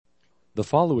The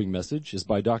following message is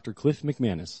by Dr. Cliff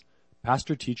McManus,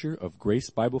 pastor-teacher of Grace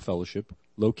Bible Fellowship,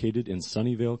 located in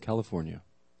Sunnyvale, California.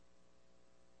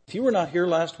 If you were not here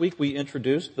last week, we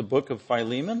introduced the book of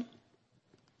Philemon.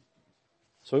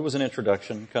 So it was an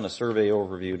introduction, kind of survey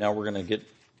overview. Now we're going to get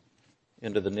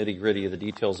into the nitty-gritty of the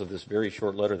details of this very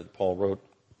short letter that Paul wrote.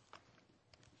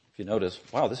 If you notice,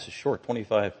 wow, this is short,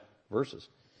 25 verses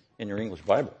in your English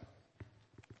Bible.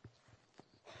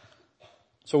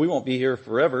 So we won't be here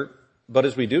forever, but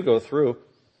as we do go through,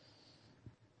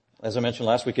 as I mentioned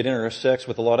last week, it intersects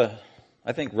with a lot of,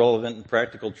 I think, relevant and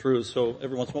practical truths. So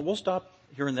every once in a while, we'll stop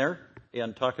here and there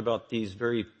and talk about these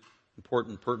very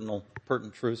important,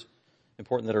 pertinent truths,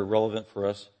 important that are relevant for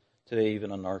us today,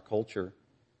 even in our culture.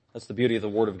 That's the beauty of the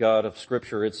Word of God, of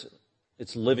Scripture. It's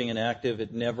living and active.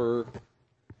 It never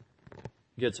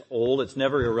gets old. It's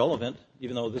never irrelevant,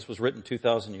 even though this was written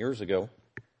 2,000 years ago.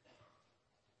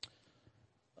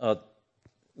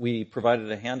 We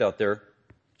provided a handout there,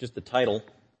 just the title,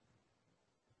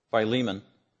 Philemon,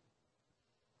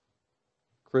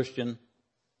 Christian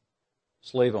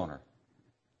slave owner.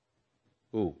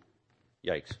 Ooh,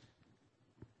 yikes.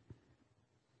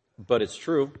 But it's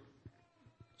true.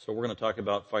 So we're going to talk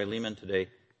about Philemon today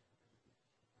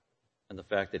and the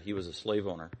fact that he was a slave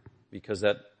owner, because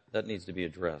that needs to be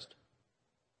addressed.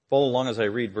 Follow along as I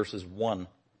read verses 1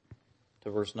 to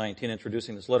verse 19,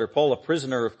 introducing this letter. Paul, a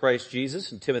prisoner of Christ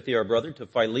Jesus, and Timothy, our brother, to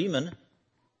Philemon,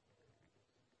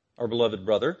 our beloved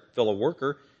brother, fellow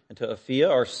worker, and to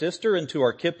Apphia, our sister, and to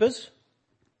Archippus,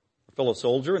 fellow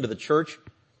soldier, and to the church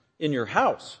in your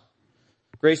house.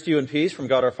 Grace to you and peace from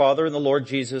God our Father and the Lord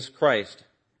Jesus Christ.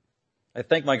 I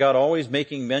thank my God, always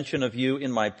making mention of you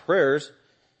in my prayers,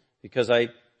 because I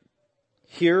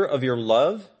hear of your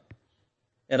love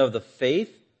and of the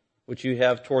faith which you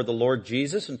have toward the Lord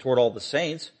Jesus and toward all the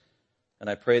saints. And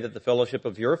I pray that the fellowship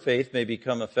of your faith may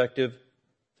become effective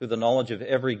through the knowledge of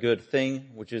every good thing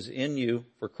which is in you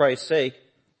for Christ's sake.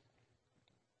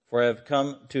 For I have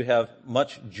come to have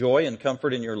much joy and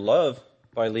comfort in your love,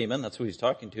 Philemon, that's who he's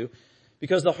talking to,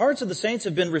 because the hearts of the saints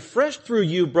have been refreshed through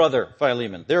you, brother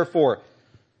Philemon. Therefore,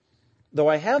 though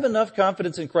I have enough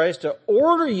confidence in Christ to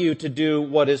order you to do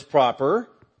what is proper,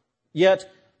 yet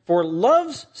for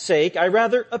love's sake, I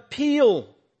rather appeal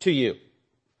to you.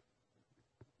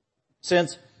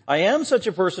 Since I am such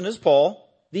a person as Paul,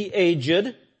 the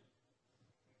aged,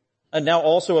 and now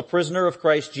also a prisoner of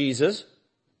Christ Jesus,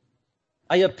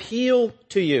 I appeal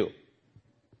to you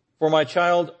for my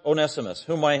child Onesimus,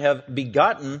 whom I have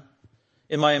begotten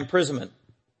in my imprisonment,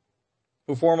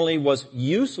 who formerly was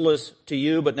useless to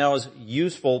you, but now is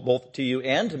useful both to you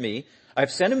and to me.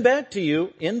 I've sent him back to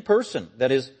you in person,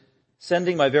 that is,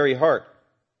 sending my very heart,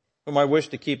 whom I wish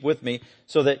to keep with me,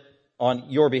 so that on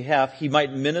your behalf he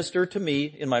might minister to me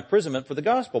in my imprisonment for the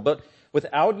gospel. But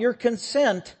without your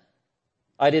consent,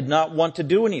 I did not want to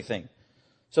do anything,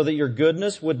 so that your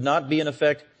goodness would not be in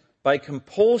effect by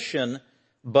compulsion,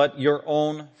 but your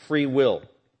own free will.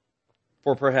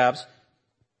 For perhaps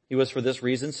he was for this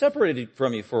reason separated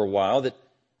from you for a while, that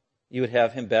you would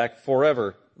have him back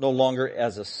forever, no longer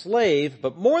as a slave,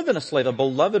 but more than a slave, a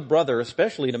beloved brother,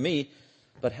 especially to me,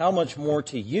 but how much more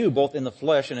to you, both in the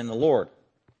flesh and in the Lord.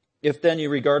 If then you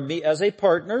regard me as a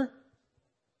partner,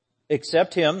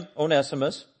 accept him,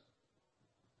 Onesimus,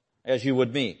 as you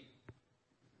would me.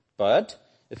 But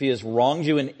if he has wronged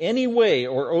you in any way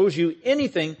or owes you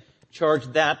anything, charge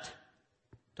that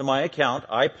to my account.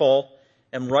 I, Paul,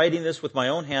 am writing this with my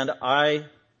own hand. I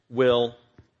will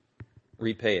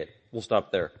repay it. We'll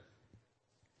stop there.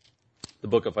 The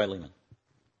book of Philemon.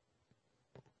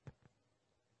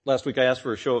 Last week I asked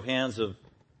for a show of hands of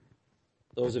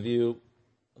those of you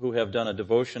who have done a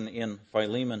devotion in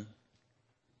Philemon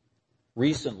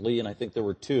recently, and I think there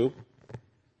were 2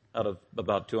 out of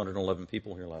about 211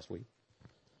 people here last week.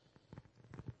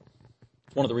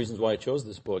 It's one of the reasons why I chose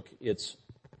this book. It's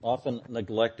often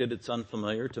neglected, it's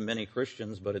unfamiliar to many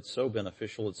Christians, but it's so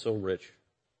beneficial, it's so rich.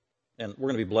 And we're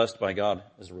going to be blessed by God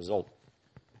as a result.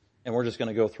 And we're just going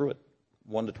to go through it,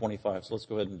 1 to 25. So let's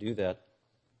go ahead and do that.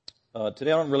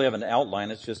 Today I don't really have an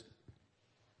outline. It's just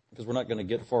because we're not going to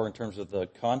get far in terms of the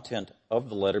content of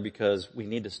the letter, because we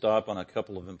need to stop on a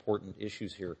couple of important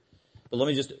issues here. But let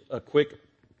me just a quick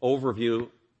overview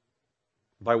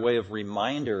by way of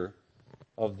reminder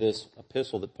of this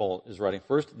epistle that Paul is writing.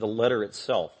 First, the letter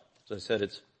itself. As I said,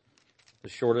 it's the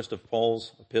shortest of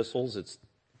Paul's epistles.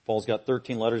 Paul's got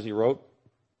 13 letters he wrote.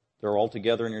 They're all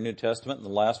together in your New Testament, and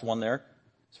the last one there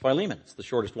is Philemon. It's the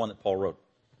shortest one that Paul wrote.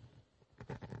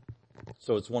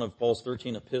 So it's one of Paul's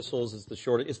 13 epistles.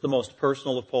 It's the most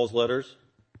personal of Paul's letters.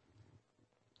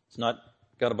 It's not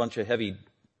got a bunch of heavy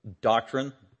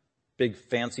doctrine, big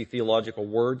fancy theological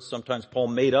words. Sometimes Paul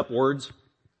made up words,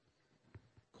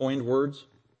 coined words.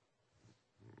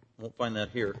 I won't find that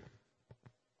here.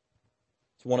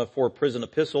 It's one of 4 prison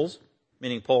epistles,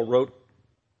 meaning Paul wrote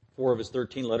 4 of his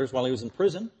 13 letters while he was in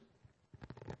prison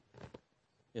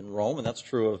in Rome, and that's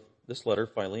true of this letter,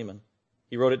 Philemon.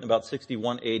 He wrote it in about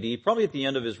 61 AD, probably at the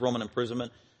end of his Roman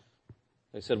imprisonment.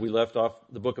 They said we left off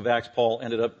the book of Acts. Paul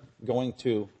ended up going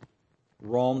to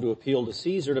Rome to appeal to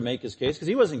Caesar to make his case, because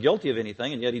he wasn't guilty of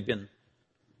anything, and yet he'd been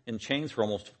in chains for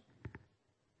almost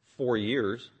 4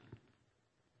 years.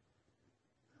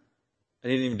 And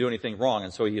he didn't even do anything wrong,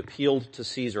 and so he appealed to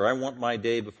Caesar. I want my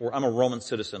day before, I'm a Roman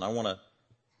citizen, I want to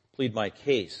plead my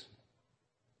case.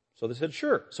 So they said,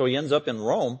 sure. So he ends up in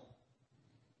Rome,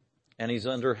 and he's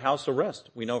under house arrest.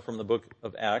 We know from the book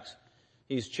of Acts,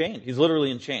 he's chained. He's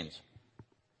literally in chains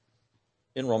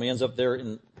in Rome. He ends up there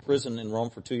in prison in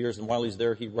Rome for 2 years, and while he's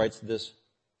there, he writes this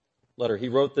letter. He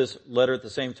wrote this letter at the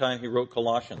same time he wrote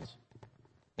Colossians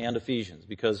and Ephesians,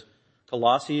 because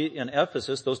Colossae and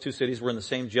Ephesus, those 2 cities, were in the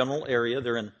same general area.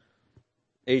 They're in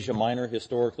Asia Minor,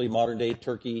 historically, modern-day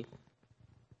Turkey.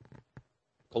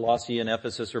 Colossae and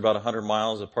Ephesus are about 100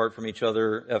 miles apart from each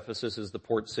other. Ephesus is the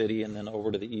port city, and then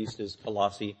over to the east is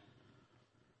Colossae.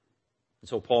 And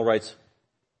so Paul writes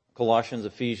Colossians,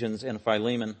 Ephesians, and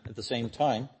Philemon at the same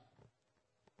time.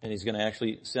 And he's going to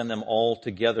actually send them all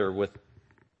together with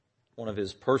one of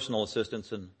his personal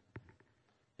assistants and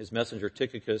his messenger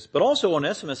Tychicus. But also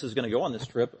Onesimus is going to go on this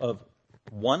trip of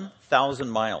 1,000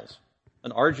 miles.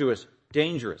 An arduous,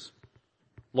 dangerous,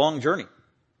 long journey.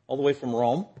 All the way from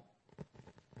Rome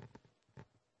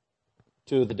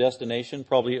to the destination,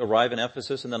 probably arrive in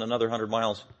Ephesus, and then another 100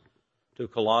 miles to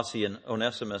Colossae. And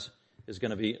Onesimus is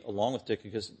going to be, along with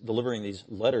Tychicus, delivering these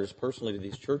letters personally to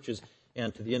these churches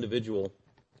and to the individual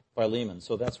Philemon.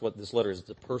 So that's what this letter is. It's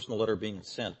a personal letter being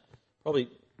sent.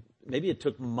 Maybe it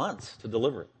took months to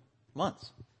deliver it.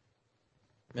 Months.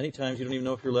 Many times you don't even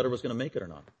know if your letter was going to make it or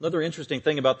not. Another interesting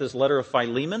thing about this letter of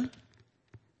Philemon,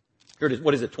 here it is,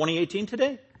 what is it, 2018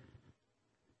 today?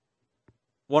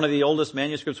 One of the oldest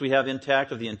manuscripts we have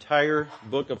intact of the entire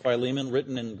book of Philemon,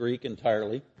 written in Greek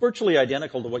entirely, virtually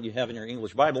identical to what you have in your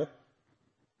English Bible,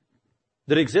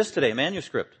 that exists today, a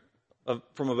manuscript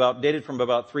dated from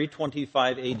about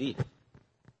 325 AD.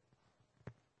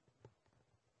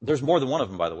 There's more than one of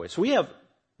them, by the way. So we have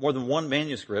more than one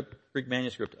manuscript, Greek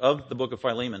manuscript, of the book of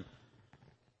Philemon,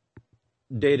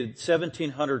 dated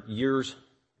 1,700 years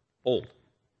old.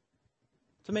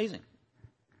 It's amazing.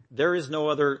 There is no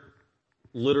other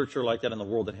literature like that in the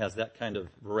world that has that kind of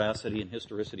veracity and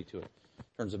historicity to it, in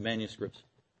terms of manuscripts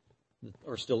that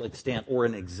are still extant or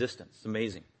in existence. It's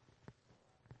amazing.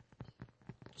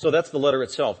 So that's the letter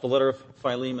itself, the letter of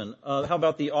Philemon. How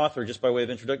about the author, just by way of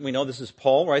introduction? We know this is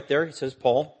Paul right there. He says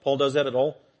Paul. Paul does that at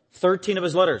all 13 of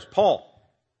his letters. Paul.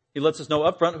 He lets us know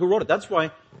up front who wrote it. That's why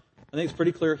I think it's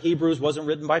pretty clear Hebrews wasn't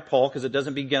written by Paul, because it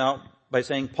doesn't begin out by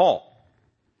saying Paul.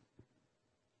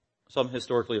 Some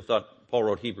historically have thought Paul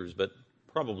wrote Hebrews, but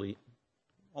probably,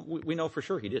 we know for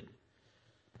sure he didn't.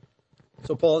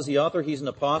 So Paul is the author. He's an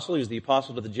apostle. He's the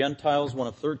apostle to the Gentiles, one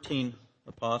of 13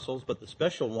 apostles, but the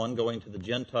special one going to the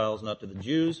Gentiles, not to the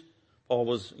Jews. Paul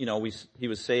was, he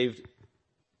was saved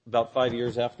about 5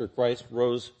 years after Christ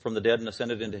rose from the dead and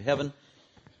ascended into heaven.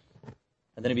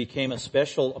 And then he became a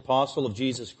special apostle of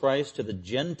Jesus Christ to the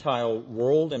Gentile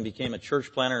world and became a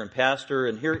church planter and pastor.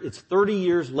 And here it's 30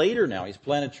 years later now. He's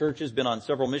planted churches, been on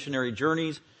several missionary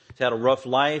journeys. He's had a rough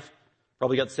life,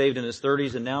 probably got saved in his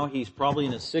 30s, and now he's probably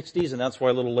in his 60s, and that's why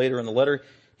a little later in the letter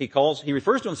he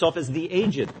refers to himself as the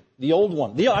aged, the old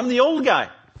one. I'm the old guy.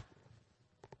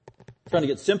 Trying to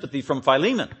get sympathy from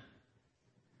Philemon.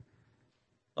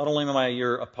 Not only am I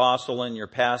your apostle and your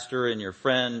pastor and your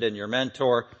friend and your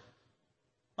mentor,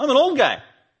 I'm an old guy.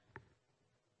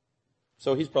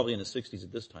 So he's probably in his 60s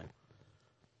at this time.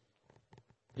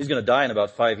 He's going to die in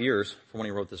about 5 years from when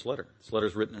he wrote this letter. This letter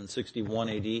is written in 61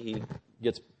 AD. He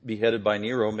gets beheaded by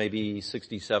Nero, maybe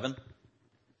 67,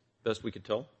 best we could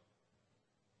tell.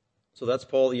 So that's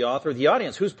Paul, the author. The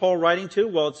audience, who's Paul writing to?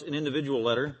 Well, it's an individual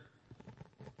letter.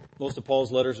 Most of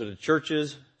Paul's letters are to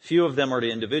churches. Few of them are to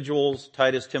individuals,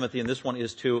 Titus, Timothy, and this one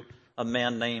is to a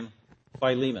man named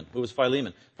Philemon. Who was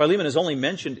Philemon? Philemon is only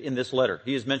mentioned in this letter.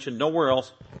 He is mentioned nowhere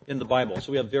else in the Bible.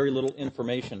 So we have very little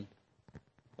information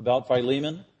about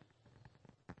Philemon.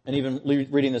 And even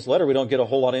reading this letter, we don't get a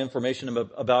whole lot of information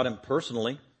about him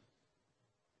personally.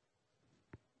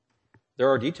 There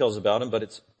are details about him, but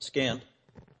it's scant.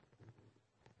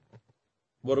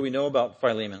 What do we know about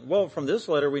Philemon? Well, from this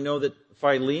letter, we know that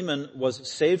Philemon was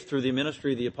saved through the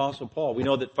ministry of the Apostle Paul. We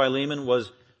know that Philemon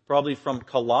was probably from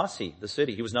Colossae, the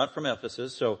city. He was not from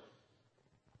Ephesus, so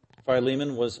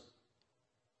Philemon was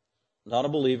not a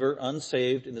believer,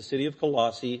 unsaved, in the city of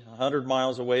Colossae, 100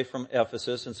 miles away from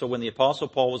Ephesus. And so when the Apostle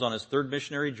Paul was on his third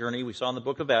missionary journey, we saw in the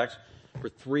book of Acts, for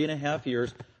 3.5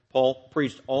 years, Paul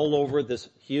preached all over this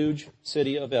huge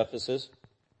city of Ephesus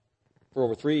for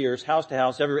over 3 years, house to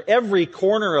house. Every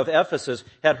corner of Ephesus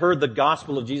had heard the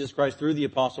gospel of Jesus Christ through the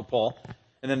Apostle Paul.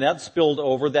 And then that spilled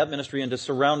over, that ministry, into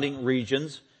surrounding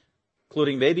regions,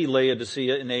 including maybe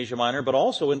Laodicea in Asia Minor, but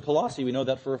also in Colossae. We know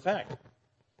that for a fact.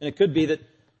 And it could be that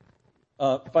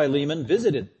Philemon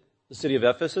visited the city of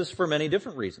Ephesus for many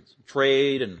different reasons.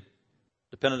 Trade and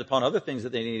dependent upon other things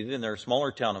that they needed in their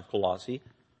smaller town of Colossae.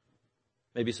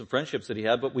 Maybe some friendships that he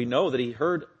had, but we know that he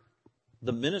heard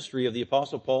the ministry of the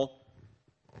Apostle Paul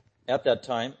at that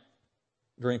time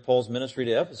during Paul's ministry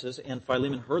to Ephesus, and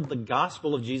Philemon heard the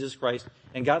gospel of Jesus Christ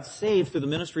and got saved through the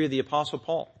ministry of the Apostle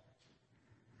Paul.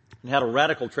 And had a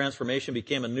radical transformation,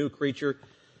 became a new creature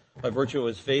by virtue of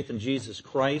his faith in Jesus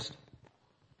Christ.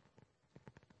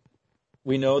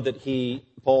 We know that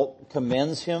Paul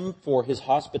commends him for his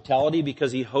hospitality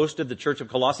because he hosted the church of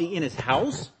Colossae in his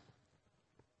house.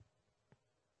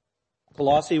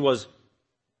 Colossae was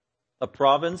a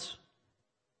province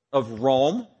of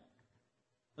Rome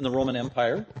in the Roman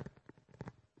Empire.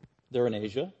 They're in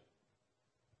Asia.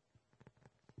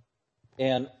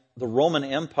 And the Roman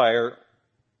Empire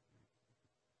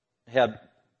had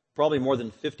probably more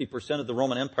than 50% of the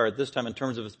Roman Empire at this time in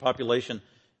terms of its population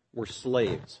were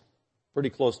slaves. Pretty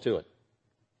close to it.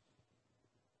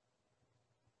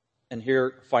 And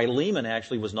here, Philemon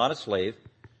actually was not a slave.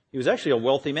 He was actually a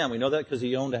wealthy man. We know that because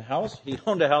he owned a house. He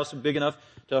owned a house big enough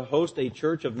to host a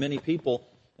church of many people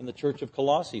in the church of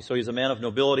Colossae. So he's a man of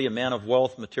nobility, a man of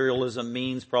wealth, materialism,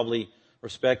 means, probably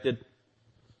respected,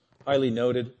 highly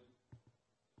noted.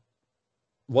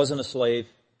 Wasn't a slave,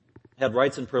 had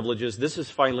rights and privileges. This is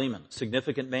Philemon,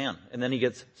 significant man. And then he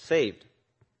gets saved.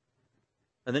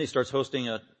 And then he starts hosting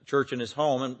a church in his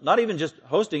home. And not even just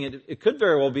hosting it, it could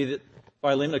very well be that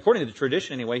Philemon, according to the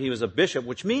tradition anyway, he was a bishop,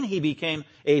 which means he became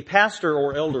a pastor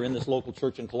or elder in this local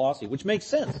church in Colossae, which makes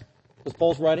sense. Because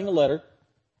Paul's writing a letter.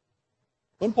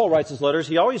 When Paul writes his letters,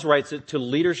 he always writes it to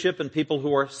leadership and people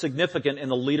who are significant in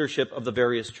the leadership of the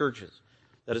various churches.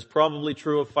 That is probably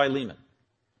true of Philemon.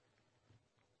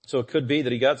 So it could be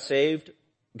that he got saved,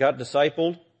 got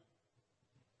discipled,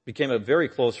 became a very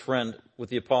close friend with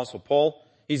the Apostle Paul.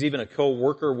 He's even a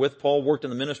co-worker with Paul, worked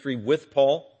in the ministry with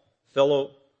Paul,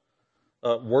 fellow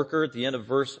worker at the end of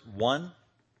verse 1.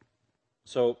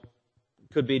 So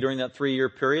it could be during that 3-year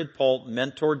period, Paul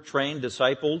mentored, trained,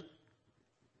 discipled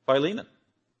Philemon.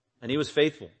 And he was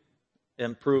faithful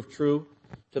and proved true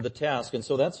to the task. And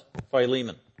so that's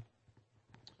Philemon.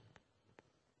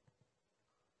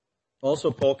 Also,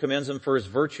 Paul commends him for his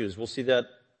virtues. We'll see that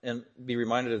and be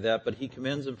reminded of that. But he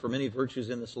commends him for many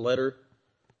virtues in this letter.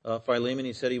 Philemon,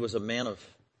 he said he was a man of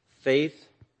faith.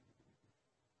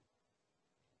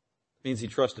 It means he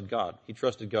trusted God. He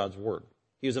trusted God's word.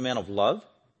 He was a man of love.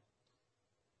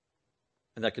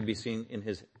 And that can be seen in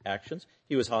his actions.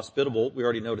 He was hospitable. We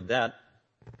already noted that.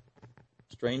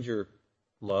 Stranger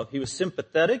love. He was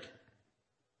sympathetic.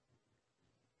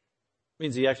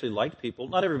 Means he actually liked people.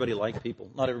 Not everybody liked people.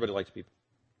 Not everybody likes people.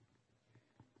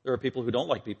 There are people who don't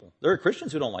like people. There are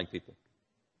Christians who don't like people.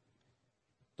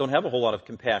 Don't have a whole lot of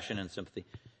compassion and sympathy.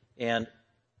 And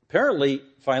apparently,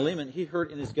 Philemon, he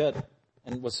hurt in his gut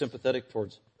and was sympathetic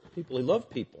towards people. He loved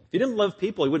people. If he didn't love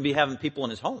people, he wouldn't be having people in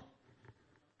his home.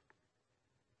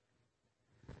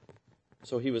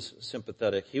 So he was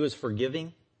sympathetic. He was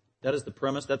forgiving. That is the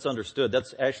premise. That's understood.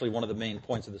 That's actually one of the main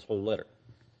points of this whole letter.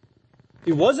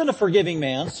 He wasn't a forgiving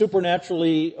man,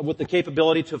 supernaturally with the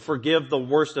capability to forgive the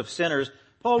worst of sinners.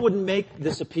 Paul wouldn't make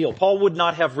this appeal. Paul would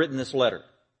not have written this letter.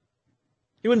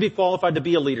 He wouldn't be qualified to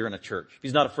be a leader in a church if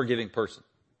he's not a forgiving person.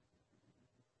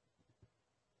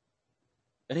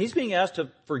 And he's being asked to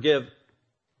forgive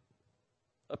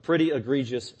a pretty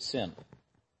egregious sin.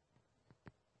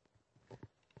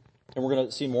 And we're going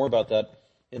to see more about that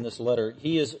in this letter.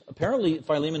 Apparently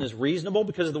Philemon is reasonable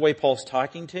because of the way Paul's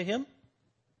talking to him.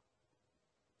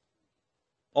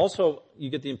 Also, you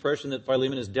get the impression that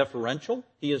Philemon is deferential.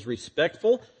 He is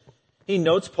respectful. He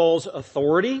notes Paul's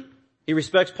authority. He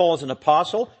respects Paul as an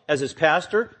apostle, as his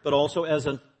pastor, but also as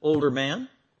an older man.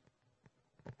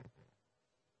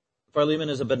 Philemon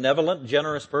is a benevolent,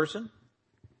 generous person.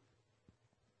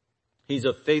 He's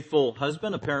a faithful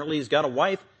husband. Apparently, he's got a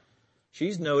wife.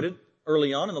 She's noted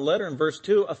early on in the letter in verse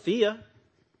 2, Apphia.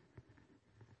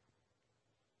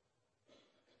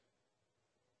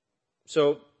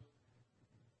 So,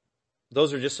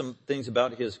 those are just some things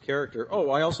about his character.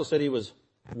 Oh, I also said he was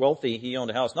wealthy. He owned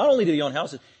a house. Not only did he own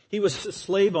houses, He was a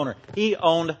slave owner. He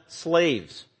owned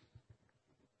slaves.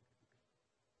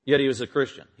 Yet he was a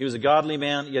Christian. He was a godly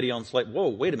man, yet he owned slaves. Whoa,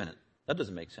 wait a minute. That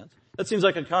doesn't make sense. That seems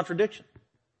like a contradiction.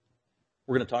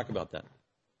 We're going to talk about that.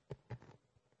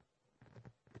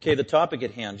 Okay, the topic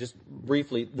at hand, just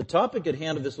briefly. The topic at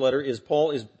hand of this letter is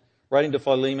Paul is writing to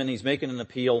Philemon. He's making an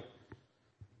appeal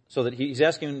so that he's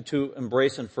asking him to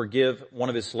embrace and forgive one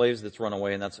of his slaves that's run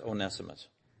away, and that's Onesimus.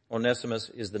 Onesimus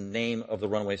is the name of the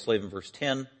runaway slave in verse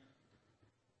 10.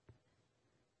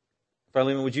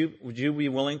 Philemon, would you be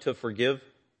willing to forgive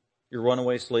your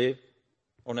runaway slave,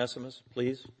 Onesimus,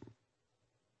 please?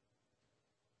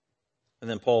 And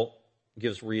then Paul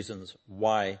gives reasons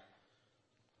why.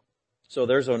 So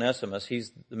there's Onesimus.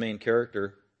 He's the main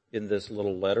character in this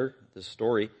little letter, this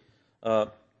story.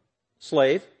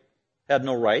 Slave, had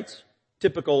no rights.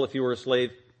 Typical if you were a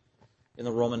slave in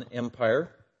the Roman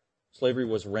Empire. Slavery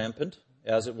was rampant,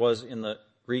 as it was in the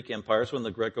Greek Empire, so in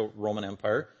the Greco-Roman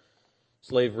Empire.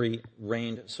 Slavery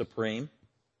reigned supreme.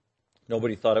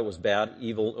 Nobody thought it was bad,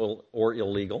 evil, or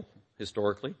illegal,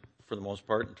 historically, for the most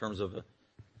part, in terms of a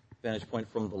vantage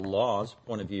point from the law's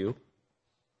point of view.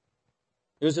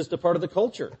 It was just a part of the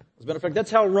culture. As a matter of fact,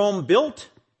 that's how Rome built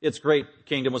its great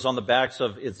kingdom, was on the backs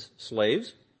of its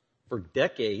slaves for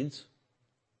decades.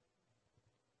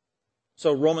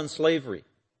 So Roman slavery.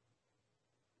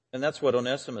 And that's what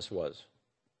Onesimus was.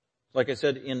 Like I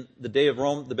said, in the day of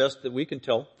Rome, the best that we can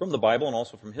tell from the Bible and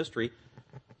also from history,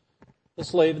 the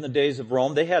slave in the days of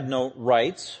Rome, they had no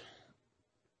rights.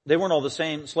 They weren't all the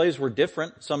same. Slaves were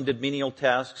different. Some did menial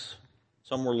tasks.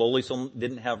 Some were lowly. Some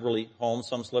didn't have really homes.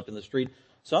 Some slept in the street.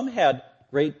 Some had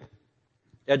great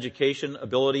education,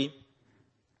 ability,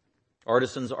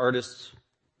 artisans, artists,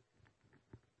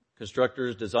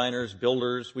 constructors, designers,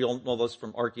 builders. We all know this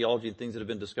from archaeology and things that have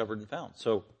been discovered and found.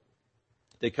 So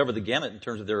they cover the gamut in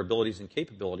terms of their abilities and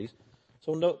capabilities.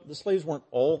 So no, the slaves weren't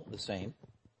all the same.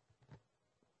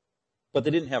 But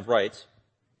they didn't have rights.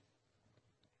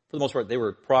 For the most part, they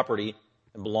were property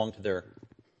and belonged to their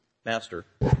master.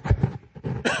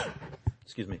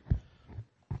 Excuse me.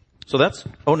 So that's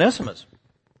Onesimus.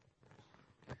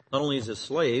 Not only is he a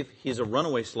slave, he's a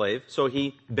runaway slave, so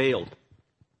he bailed.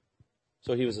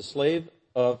 So he was a slave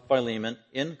of Philemon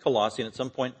in Colossae, and at some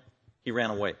point he ran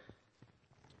away.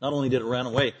 Not only did he run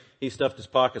away, he stuffed his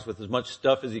pockets with as much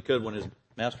stuff as he could when his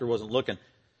master wasn't looking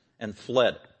and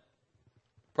fled.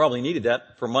 Probably needed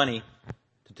that for money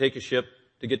to take a ship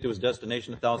to get to his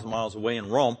destination 1,000 miles away in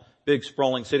Rome, big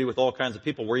sprawling city with all kinds of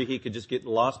people where he could just get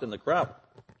lost in the crowd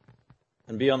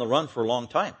and be on the run for a long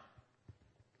time.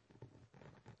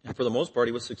 And for the most part,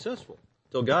 he was successful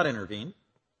until God intervened.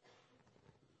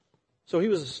 So he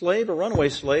was a slave, a runaway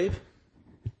slave,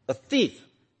 a thief.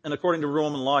 And according to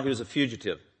Roman law, he was a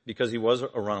fugitive because he was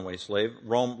a runaway slave.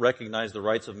 Rome recognized the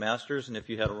rights of masters, and if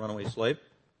you had a runaway slave,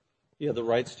 you had the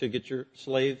rights to get your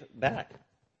slave back.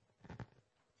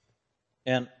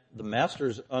 And the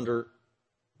masters under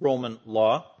Roman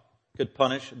law could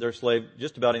punish their slave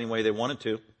just about any way they wanted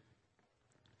to if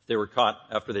they were caught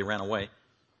after they ran away.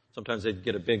 Sometimes they'd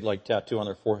get a big tattoo on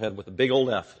their forehead with a big old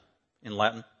F in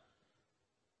Latin.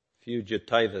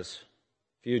 Fugitivus,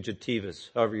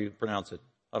 however you pronounce it.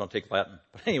 I don't take Latin.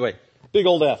 But anyway, big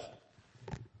old F.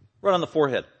 Right on the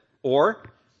forehead. Or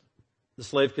the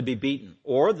slave could be beaten.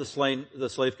 Or the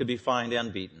slave could be fined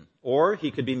and beaten. Or he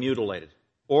could be mutilated.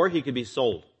 Or he could be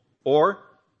sold. Or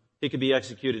he could be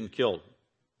executed and killed.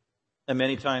 And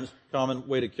many times, common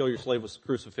way to kill your slave was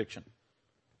crucifixion.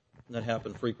 And that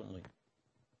happened frequently.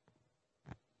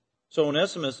 So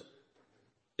Onesimus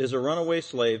is a runaway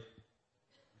slave,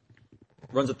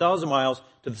 runs 1,000 miles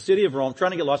to the city of Rome,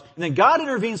 trying to get lost. And then God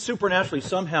intervenes supernaturally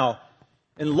somehow.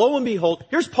 And lo and behold,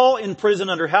 here's Paul in prison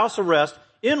under house arrest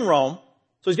in Rome.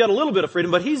 So he's got a little bit of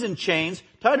freedom, but he's in chains,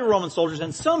 tied to Roman soldiers.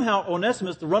 And somehow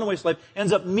Onesimus, the runaway slave,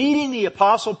 ends up meeting the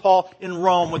Apostle Paul in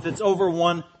Rome with its over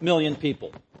 1 million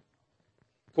people.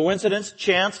 Coincidence?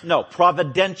 Chance? No.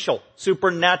 Providential.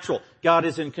 Supernatural. God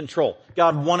is in control.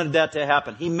 God wanted that to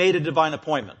happen. He made a divine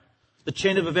appointment. The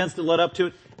chain of events that led up to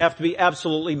it have to be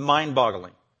absolutely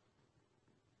mind-boggling.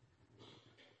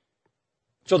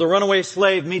 So the runaway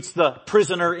slave meets the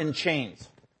prisoner in chains.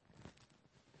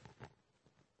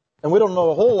 And we don't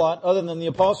know a whole lot other than the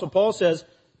Apostle Paul says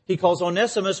he calls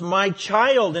Onesimus my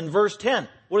child in verse 10.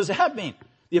 What does that mean?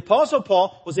 The Apostle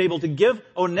Paul was able to give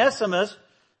Onesimus,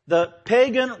 the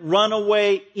pagan,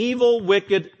 runaway, evil,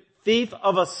 wicked thief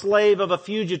of a slave, of a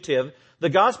fugitive, the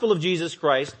gospel of Jesus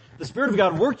Christ. The Spirit of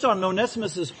God works on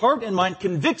Onesimus' heart and mind,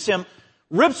 convicts him,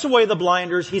 rips away the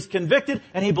blinders, he's convicted,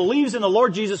 and he believes in the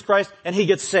Lord Jesus Christ, and he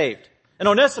gets saved. And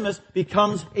Onesimus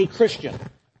becomes a Christian.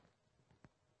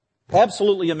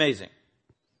 Absolutely amazing.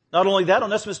 Not only that,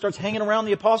 Onesimus starts hanging around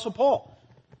the Apostle Paul.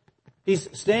 He's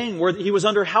staying where he was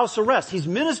under house arrest. He's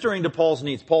ministering to Paul's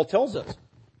needs, Paul tells us.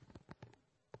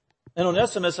 And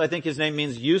Onesimus, I think his name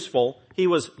means useful. He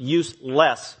was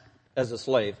useless as a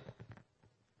slave.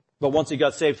 But once he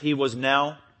got saved, he was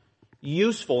now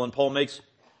useful. And Paul makes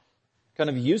kind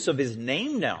of use of his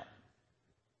name now.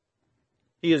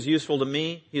 He is useful to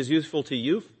me. He is useful to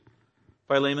you,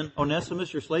 Philemon.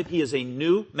 Onesimus, your slave, he is a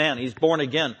new man. He's born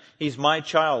again. He's my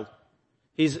child.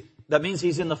 That means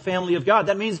he's in the family of God.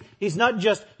 That means he's not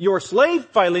just your slave,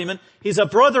 Philemon. He's a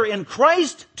brother in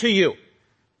Christ to you.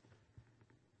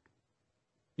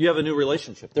 You have a new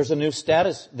relationship. There's a new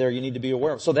status there you need to be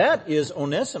aware of. So that is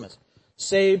Onesimus.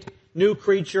 Saved, new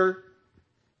creature,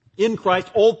 in Christ.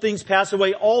 Old things pass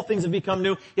away. All things have become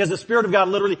new. He has the Spirit of God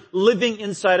literally living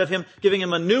inside of him, giving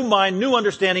him a new mind, new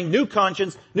understanding, new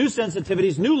conscience, new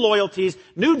sensitivities, new loyalties,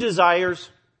 new desires.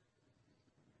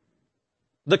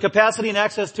 The capacity and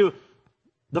access to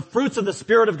the fruits of the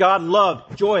Spirit of God,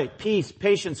 love, joy, peace,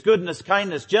 patience, goodness,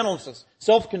 kindness, gentleness,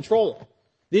 self-control.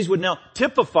 These would now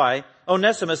typify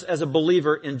Onesimus as a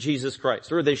believer in Jesus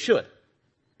Christ, or they should.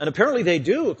 And apparently they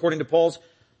do, according to Paul's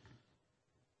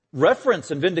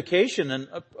reference and vindication and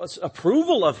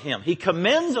approval of him. He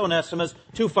commends Onesimus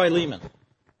to Philemon.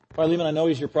 Philemon, I know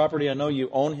he's your property. I know you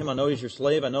own him. I know he's your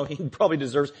slave. I know he probably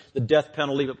deserves the death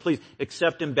penalty, but please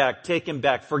accept him back, take him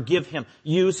back, forgive him,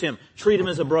 use him, treat him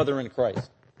as a brother in Christ.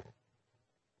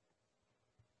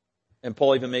 And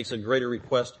Paul even makes a greater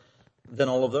request than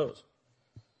all of those.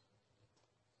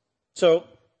 So,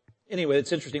 anyway,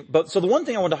 it's interesting. So the one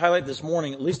thing I wanted to highlight this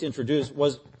morning, at least to introduce,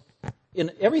 was in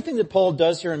everything that Paul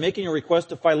does here in making a request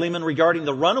to Philemon regarding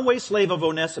the runaway slave of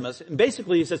Onesimus, and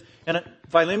basically he says,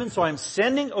 Philemon, so I'm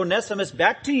sending Onesimus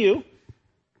back to you,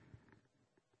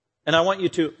 and I want you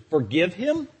to forgive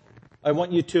him. I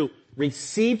want you to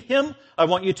receive him. I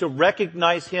want you to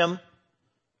recognize him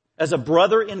as a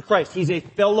brother in Christ. He's a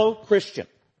fellow Christian.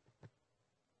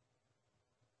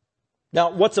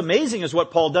 Now, what's amazing is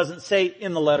what Paul doesn't say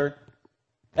in the letter.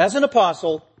 As an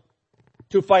apostle,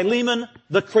 to Philemon,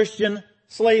 the Christian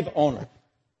slave owner.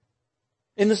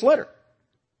 In this letter.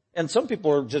 And some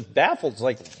people are just baffled. It's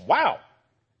like, wow.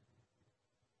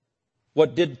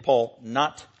 What did Paul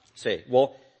not say?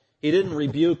 Well, he didn't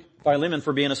rebuke Philemon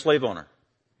for being a slave owner.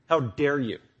 How dare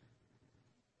you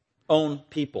own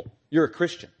people? You're a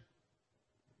Christian.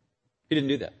 He didn't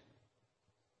do that.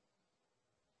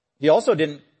 He also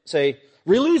didn't say,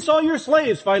 release all your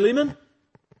slaves, Philemon,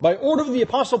 by order of the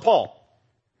Apostle Paul.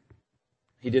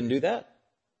 He didn't do that.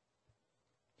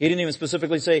 He didn't even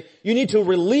specifically say, you need to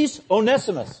release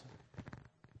Onesimus.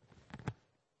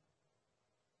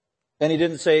 And he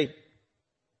didn't say,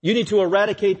 you need to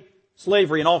eradicate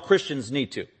slavery and all Christians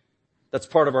need to. That's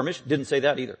part of our mission. Didn't say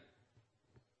that either.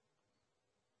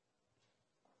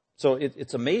 So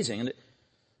it's amazing. And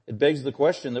it begs the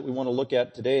question that we want to look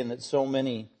at today and that so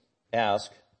many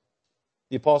ask.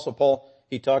 The Apostle Paul,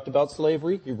 he talked about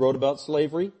slavery. He wrote about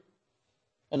slavery.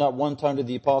 And not one time did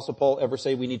the Apostle Paul ever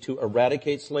say we need to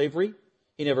eradicate slavery.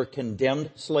 He never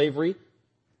condemned slavery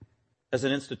as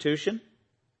an institution.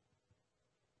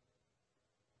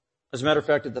 As a matter of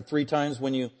fact, at the 3 times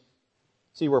when you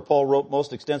see where Paul wrote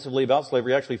most extensively about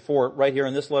slavery, actually 4, right here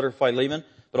in this letter, Philemon,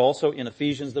 but also in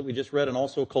Ephesians that we just read, and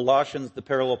also Colossians, the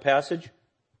parallel passage.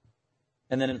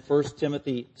 And then in 1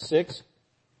 Timothy 6,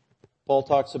 Paul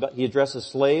talks about, he addresses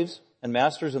slaves and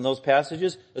masters in those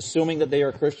passages, assuming that they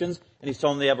are Christians, and he's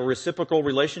telling them they have a reciprocal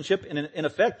relationship. And in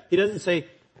effect, he doesn't say,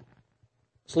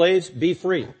 slaves, be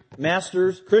free.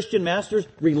 Masters, Christian masters,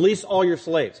 release all your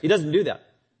slaves. He doesn't do that.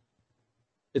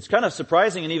 It's kind of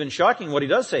surprising and even shocking what he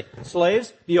does say.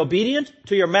 Slaves, be obedient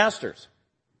to your masters.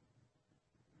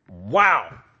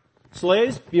 Wow.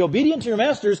 Slaves, be obedient to your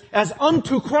masters as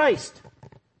unto Christ.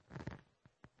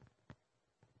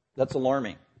 That's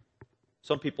alarming.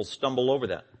 Some people stumble over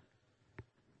that.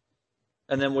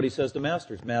 And then what he says to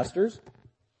masters. Masters,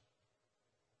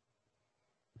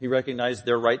 he recognized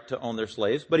their right to own their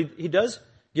slaves, but he does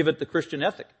give it the Christian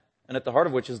ethic, and at the heart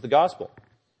of which is the gospel.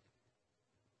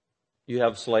 You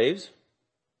have slaves,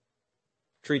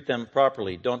 treat them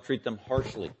properly, don't treat them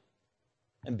harshly.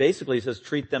 And basically he says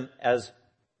treat them as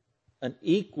an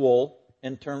equal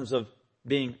in terms of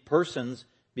being persons,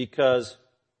 because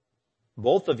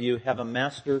both of you have a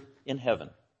master in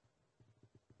heaven.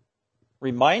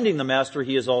 Reminding the master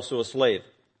he is also a slave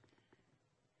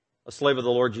of the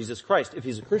Lord Jesus Christ, if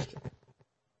he's a Christian.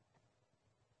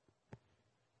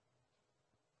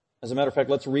 As a matter of fact,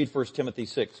 let's read 1 Timothy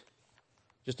 6,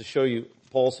 just to show you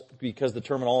Paul's, because the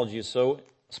terminology is so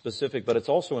specific, but it's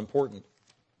also important.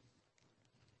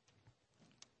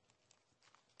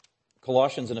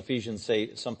 Colossians and Ephesians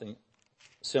say something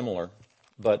similar,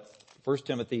 but 1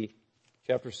 Timothy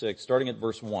chapter 6, starting at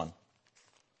verse 1.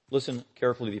 Listen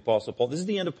carefully to the Apostle Paul. This is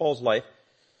the end of Paul's life.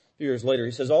 A few years later,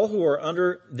 he says, all who are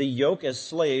under the yoke as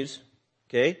slaves,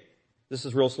 okay, this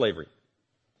is real slavery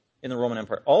in the Roman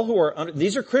Empire. All who are under,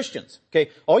 these are Christians, okay,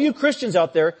 all you Christians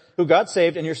out there who got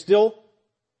saved and you're still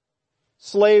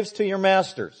slaves to your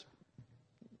masters.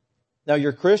 Now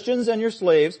you're Christians and you're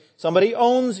slaves. Somebody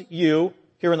owns you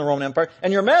here in the Roman Empire,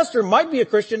 and your master might be a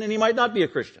Christian and he might not be a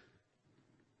Christian.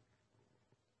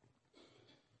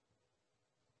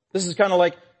 This is kind of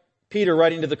like Peter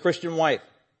writing to the Christian wife.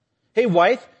 Hey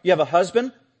wife, you have a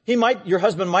husband. Your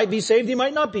husband might be saved, he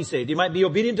might not be saved. He might be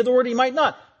obedient to the word, he might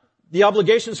not. The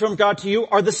obligations from God to you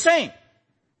are the same.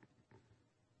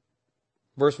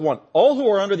 Verse 1, all who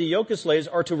are under the yoke of slaves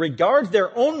are to regard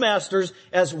their own masters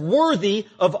as worthy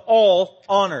of all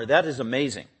honor. That is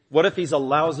amazing. What if he's a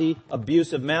lousy,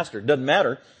 abusive master? Doesn't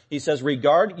matter. He says,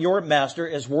 regard your master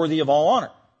as worthy of all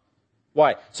honor.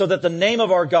 Why? So that the name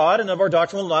of our God and of our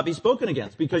doctrine will not be spoken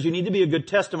against. Because you need to be a good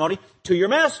testimony to your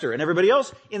master and everybody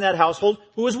else in that household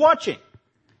who is watching.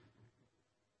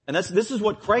 And this is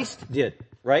what Christ did,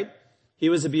 right? He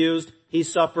was abused, he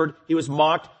suffered, he was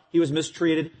mocked, he was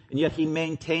mistreated, and yet he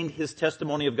maintained his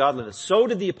testimony of godliness. So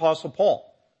did the Apostle Paul.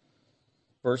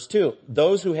 Verse 2,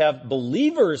 those who have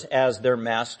believers as their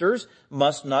masters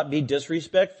must not be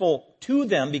disrespectful to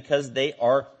them because they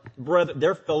are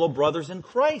their fellow brothers in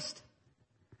Christ,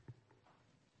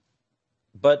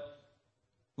 but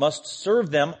must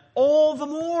serve them all the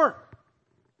more.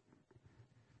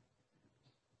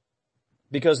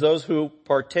 Because those who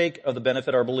partake of the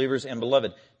benefit are believers and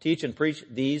beloved. Teach and preach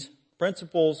these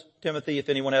principles, Timothy. If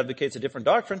anyone advocates a different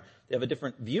doctrine, they have a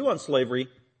different view on slavery,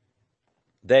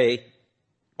 they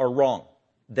are wrong.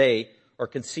 They are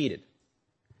conceited.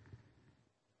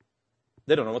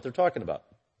 They don't know what they're talking about.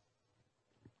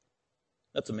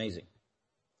 That's amazing.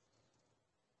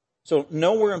 So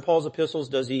nowhere in Paul's epistles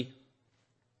does he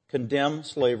condemn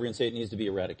slavery and say it needs to be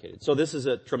eradicated. So this is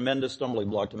a tremendous stumbling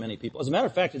block to many people. As a matter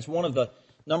of fact, it's one of the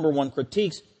number one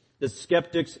critiques that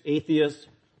skeptics, atheists,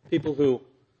 people who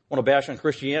want to bash on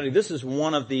Christianity, this is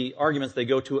one of the arguments they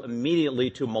go to immediately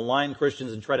to malign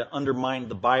Christians and try to undermine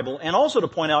the Bible, and also to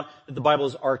point out that the Bible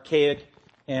is archaic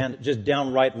and just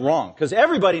downright wrong. Because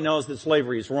everybody knows that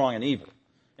slavery is wrong and evil.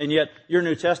 And yet, your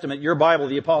New Testament, your Bible,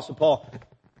 the Apostle Paul,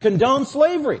 condones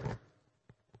slavery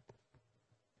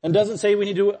and doesn't say we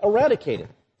need to eradicate it.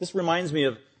 This reminds me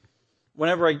of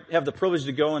whenever I have the privilege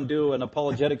to go and do an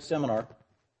apologetic seminar,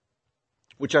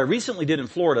 which I recently did in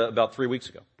Florida about 3 weeks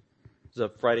ago. It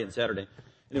was a Friday and Saturday.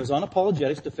 And it was on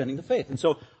apologetics, defending the faith. And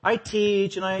so I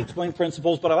teach and I explain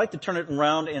principles, but I like to turn it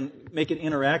around and make it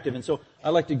interactive. And so I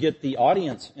like to get the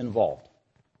audience involved.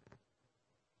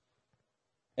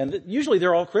 And usually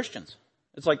they're all Christians.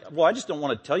 It's like, well, I just don't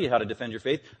want to tell you how to defend your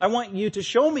faith. I want you to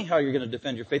show me how you're going to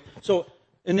defend your faith. So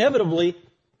inevitably,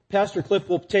 Pastor Cliff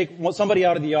will take somebody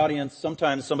out of the audience,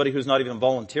 sometimes somebody who's not even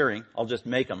volunteering. I'll just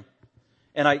make them.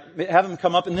 And I have them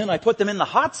come up, and then I put them in the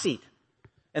hot seat.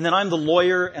 And then I'm the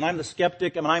lawyer, and I'm the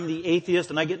skeptic, and I'm the atheist,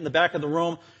 and I get in the back of the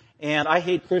room, and I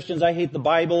hate Christians, I hate the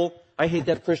Bible, I hate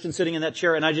that Christian sitting in that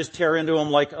chair, and I just tear into them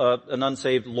like an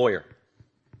unsaved lawyer.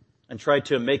 And try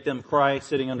to make them cry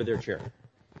sitting under their chair.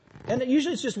 And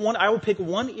usually it's just I will pick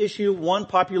one issue, one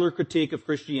popular critique of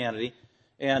Christianity,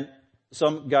 and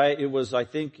some guy, it was, I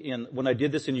think, when I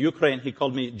did this in Ukraine, he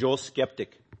called me Joe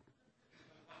Skeptic.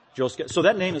 Joe Skeptic. So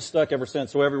that name is stuck ever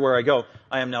since, so everywhere I go,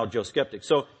 I am now Joe Skeptic.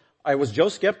 So I was Joe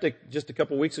Skeptic just a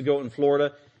couple weeks ago in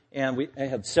Florida, and I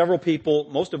had several people,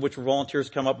 most of which were volunteers,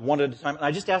 come up one at a time, and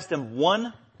I just asked them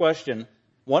one question,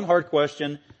 one hard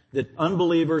question that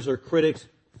unbelievers or critics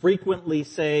frequently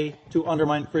say to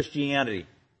undermine Christianity.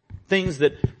 Things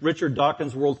that Richard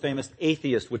Dawkins, world-famous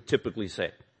atheist, would typically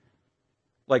say.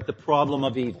 Like the problem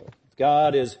of evil.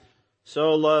 God is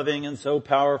so loving and so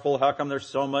powerful, how come there's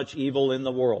so much evil in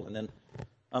the world? And then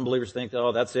unbelievers think,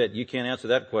 oh, that's it, you can't answer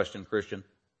that question, Christian.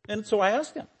 And so I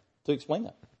asked him to explain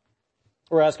that.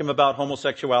 Or ask him about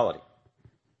homosexuality.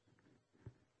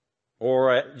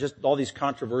 Or just all these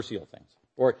controversial things.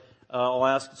 Or I'll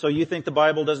ask, so you think the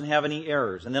Bible doesn't have any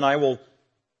errors? And then I will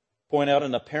point out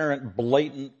an apparent,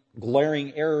 blatant,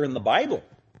 glaring error in the Bible.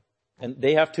 And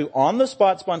they have to, on the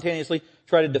spot, spontaneously,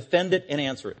 try to defend it and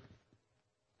answer it.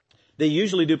 They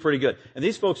usually do pretty good. And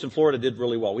these folks in Florida did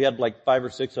really well. We had like 5 or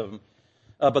 6 of them.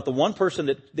 But the one person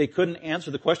that they couldn't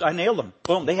answer the question, I nailed them.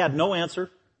 Boom, they had no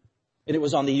answer. And it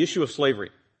was on the issue of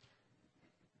slavery.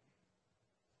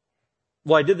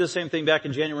 Well, I did the same thing back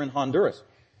in January in Honduras.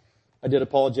 I did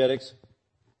apologetics.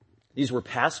 These were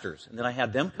pastors, and then I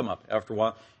had them come up after a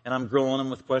while, and I'm grilling them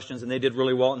with questions, and they did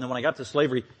really well. And then when I got to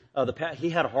slavery, he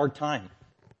had a hard time.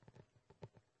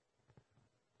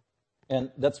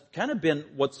 And that's kind of been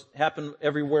what's happened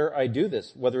everywhere I do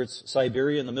this, whether it's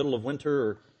Siberia in the middle of winter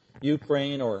or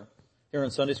Ukraine or here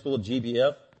in Sunday school at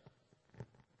GBF.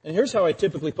 And here's how I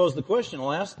typically pose the question.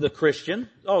 I'll ask the Christian,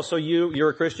 so you're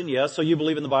a Christian? Yes. So you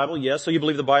believe in the Bible? Yes. So you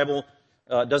believe the Bible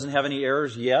doesn't have any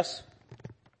errors? Yes.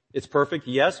 It's perfect?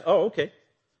 Yes. Oh, okay.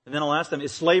 And then I'll ask them,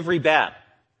 is slavery bad?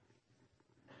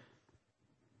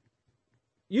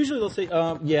 Usually they'll say,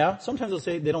 yeah. Sometimes they'll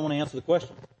say they don't want to answer the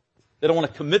question. They don't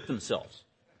want to commit themselves.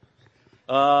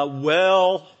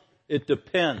 Well, it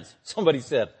depends. Somebody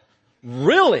said,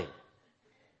 really?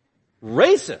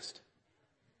 Racist?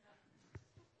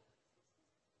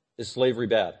 Is slavery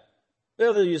bad?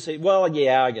 Well, you say, well,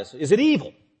 yeah, I guess. Is it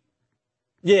evil?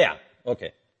 Yeah.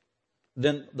 Okay.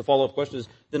 Then the follow-up question is,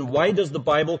 then why does the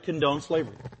Bible condone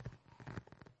slavery?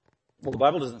 Well, the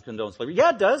Bible doesn't condone slavery.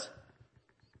 Yeah, it does.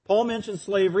 Paul mentions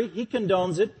slavery. He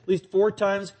condones it at least 4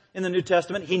 times in the New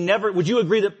Testament. Would you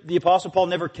agree that the Apostle Paul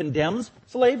never condemns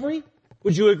slavery?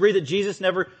 Would you agree that Jesus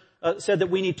never said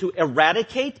that we need to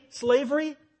eradicate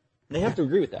slavery? They have to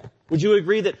agree with that. Would you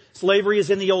agree that slavery is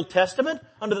in the Old Testament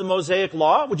under the Mosaic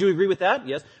Law? Would you agree with that?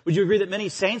 Yes. Would you agree that many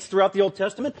saints throughout the Old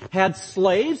Testament had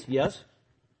slaves? Yes.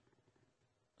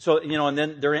 So, and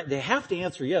then they have to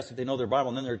answer yes if they know their Bible,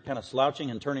 and then they're kind of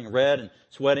slouching and turning red and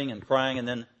sweating and crying, and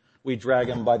then we drag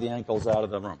them by the ankles out of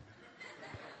the room.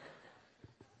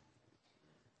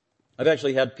 I've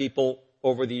actually had people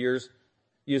over the years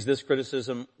use this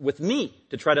criticism with me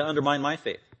to try to undermine my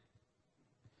faith.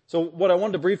 So what I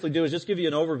wanted to briefly do is just give you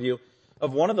an overview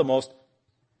of one of the most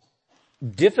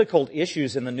difficult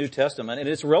issues in the New Testament, and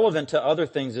it's relevant to other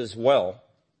things as well.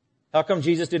 How come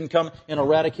Jesus didn't come and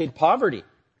eradicate poverty?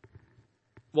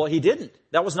 Well, he didn't.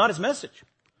 That was not his message.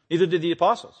 Neither did the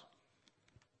apostles.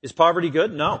 Is poverty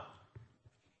good? No.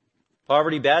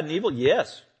 Poverty bad and evil?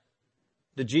 Yes.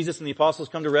 Did Jesus and the apostles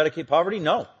come to eradicate poverty?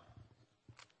 No.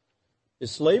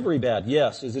 Is slavery bad?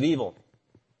 Yes. Is it evil?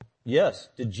 Yes.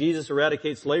 Did Jesus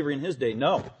eradicate slavery in his day?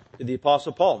 No. Did the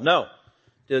apostle Paul? No.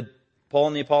 Did Paul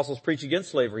and the apostles preach against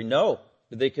slavery? No.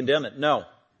 Did they condemn it? No.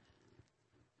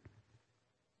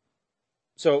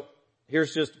 So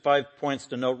here's just 5 points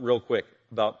to note real quick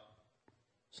about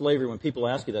slavery when people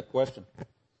ask you that question.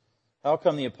 How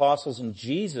come the apostles and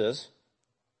Jesus,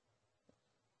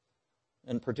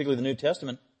 and particularly the New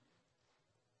Testament,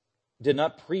 did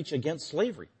not preach against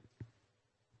slavery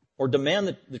or demand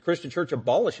that the Christian church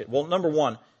abolish it? Well, number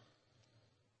one,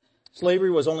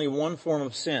 slavery was only one form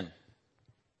of sin.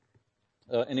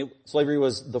 Slavery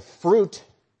was the fruit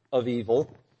of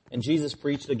evil, and Jesus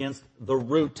preached against the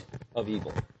root of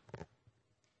evil.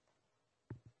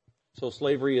 So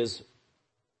slavery is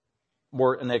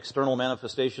more an external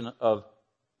manifestation of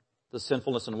the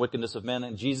sinfulness and wickedness of men,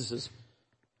 and Jesus'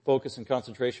 focus and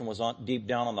concentration was on deep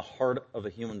down on the heart of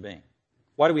a human being.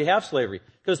 Why do we have slavery?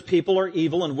 Because people are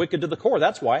evil and wicked to the core.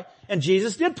 That's why. And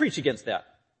Jesus did preach against that.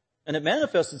 And it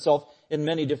manifests itself in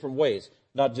many different ways,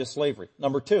 not just slavery.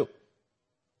 Number two,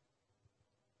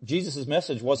 Jesus'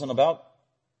 message wasn't about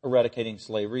eradicating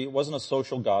slavery. It wasn't a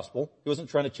social gospel. He wasn't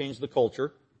trying to change the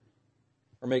culture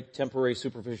or make temporary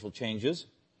superficial changes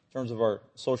in terms of our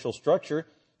social structure.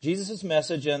 Jesus'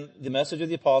 message and the message of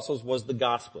the apostles was the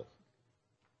gospel.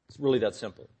 It's really that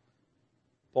simple.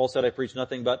 Paul said, I preach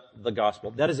nothing but the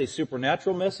gospel. That is a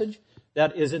supernatural message.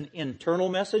 That is an internal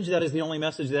message. That is the only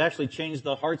message that actually changed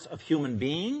the hearts of human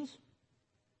beings,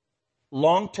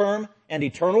 long-term and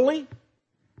eternally.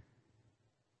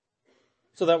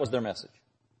 So that was their message.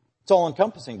 It's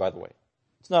all-encompassing, by the way.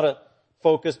 It's not a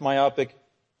focused, myopic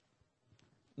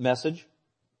message.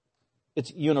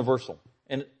 It's universal,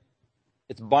 and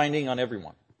it's binding on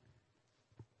everyone.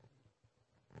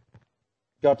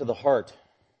 Got to the heart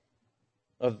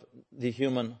of the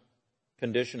human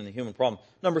condition and the human problem.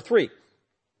 Number three,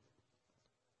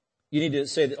 you need to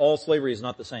say that all slavery is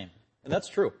not the same. And that's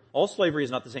true. All slavery is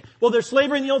not the same. Well, there's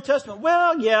slavery in the Old Testament.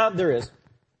 Well, yeah, there is.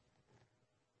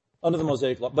 Under the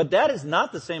Mosaic Law. But that is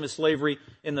not the same as slavery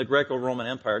in the Greco-Roman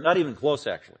Empire. Not even close,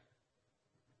 actually.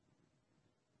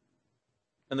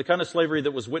 And the kind of slavery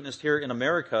that was witnessed here in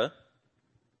America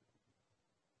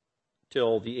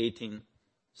till the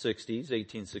 1860s,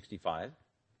 1865,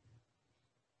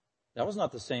 that was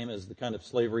not the same as the kind of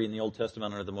slavery in the Old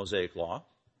Testament under the Mosaic Law.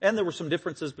 And there were some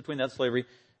differences between that slavery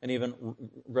and even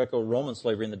Greco-Roman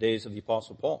slavery in the days of the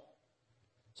Apostle Paul.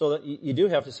 So that you do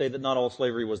have to say that not all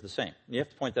slavery was the same. You have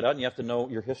to point that out, and you have to know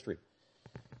your history.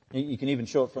 You can even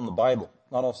show it from the Bible.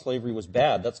 Not all slavery was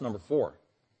bad. That's number 4.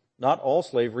 Not all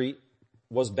slavery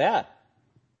was bad.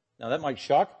 Now that might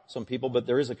shock some people, but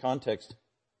there is a context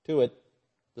to it.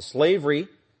 The slavery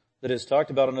that is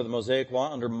talked about under the Mosaic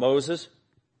Law, under Moses,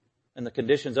 and the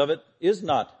conditions of it is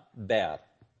not bad.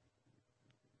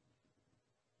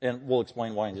 And we'll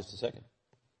explain why in just a second.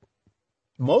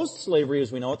 Most slavery,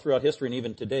 as we know it throughout history and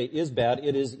even today, is bad.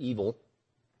 It is evil.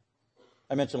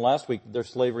 I mentioned last week there's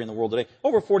slavery in the world today.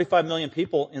 Over 45 million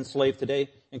people enslaved today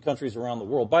in countries around the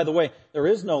world. By the way, there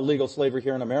is no legal slavery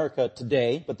here in America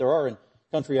today, but there are in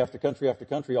country after country after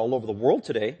country all over the world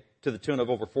today, to the tune of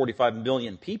over 45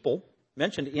 million people.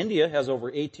 Mentioned India has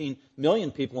over 18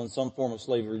 million people in some form of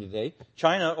slavery today.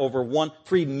 China, over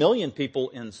 3 million people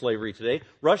in slavery today.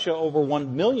 Russia, over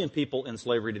 1 million people in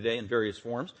slavery today in various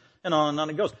forms. And on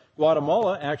it goes.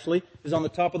 Guatemala actually is on the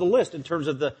top of the list in terms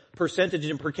of the percentage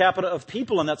and per capita of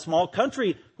people in that small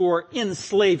country who are in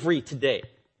slavery today.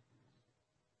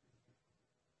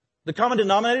 The common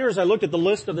denominator, as I looked at the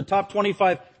list of the top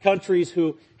 25 countries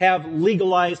who have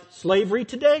legalized slavery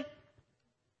today,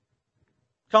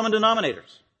 common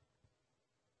denominators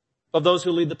of those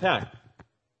who lead the pack.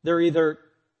 They're either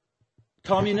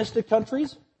communistic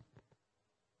countries,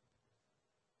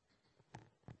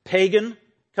 pagan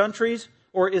countries,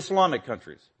 or Islamic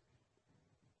countries.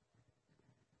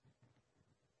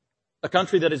 A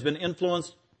country that has been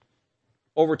influenced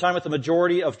over time with the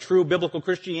majority of true biblical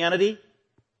Christianity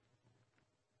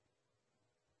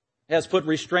has put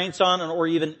restraints on or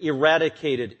even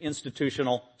eradicated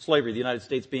institutional slavery, the United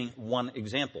States being one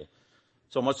example.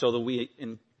 So much so that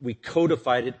we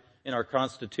codified it in our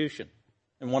Constitution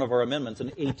in one of our amendments in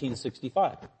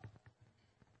 1865.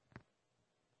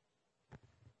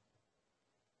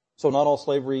 So not all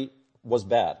slavery was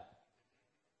bad.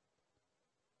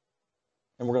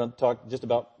 And we're going to talk just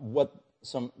about what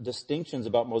some distinctions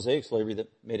about Mosaic slavery that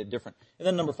made it different. And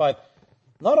then number 5,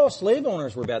 not all slave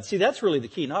owners were bad. See, that's really the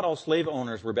key. Not all slave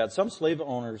owners were bad. Some slave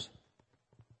owners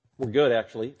were good,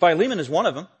 actually. Philemon is one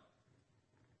of them.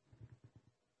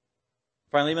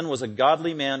 Philemon was a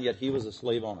godly man, yet he was a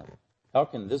slave owner. How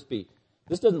can this be?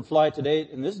 This doesn't fly today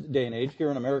in this day and age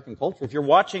here in American culture. If you're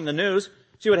watching the news,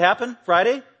 see what happened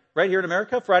Friday, right here in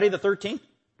America, Friday the 13th,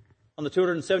 on the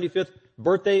 275th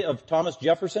birthday of Thomas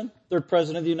Jefferson, 3rd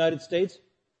President of the United States,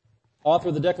 author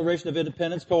of the Declaration of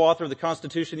Independence, co-author of the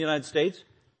Constitution of the United States.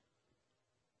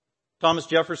 Thomas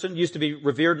Jefferson used to be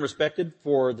revered and respected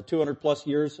for the 200 plus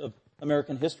years of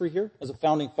American history here as a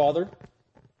founding father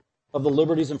of the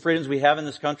liberties and freedoms we have in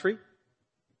this country.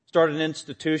 Started an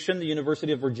institution, the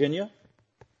University of Virginia,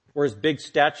 where his big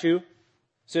statue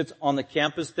sits on the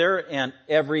campus there, and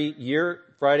every year,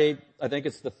 Friday, I think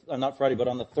it's not Friday, but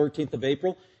on the 13th of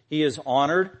April, he is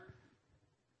honored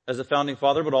as a founding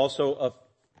father, but also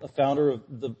a founder of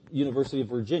the University of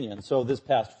Virginia. And so this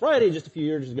past Friday, just a few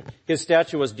years ago, his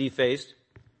statue was defaced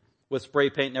with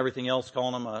spray paint and everything else,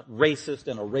 calling him a racist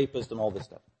and a rapist and all this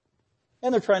stuff.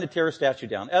 And they're trying to tear a statue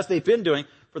down, as they've been doing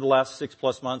for the last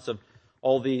 6+ months of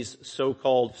all these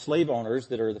so-called slave owners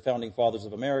that are the founding fathers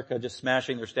of America, just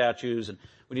smashing their statues, and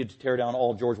we need to tear down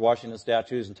all George Washington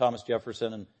statues and Thomas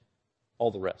Jefferson and all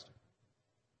the rest.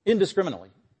 Indiscriminately.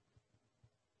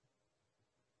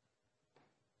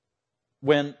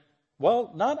 When,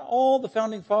 well, not all the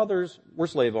founding fathers were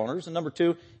slave owners. And number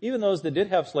 2, even those that did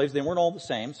have slaves, they weren't all the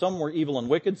same. Some were evil and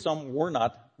wicked. Some were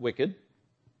not wicked.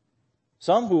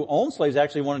 Some who owned slaves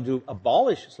actually wanted to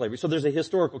abolish slavery. So there's a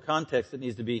historical context that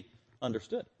needs to be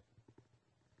understood.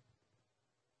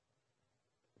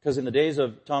 Because in the days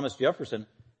of Thomas Jefferson,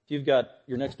 if you've got,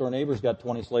 your next door neighbor's got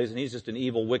 20 slaves and he's just an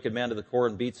evil, wicked man to the core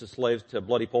and beats his slaves to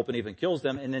bloody pulp and even kills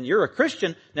them, and then you're a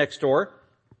Christian next door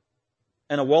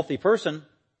and a wealthy person,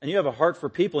 and you have a heart for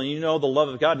people, and you know the love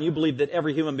of God, and you believe that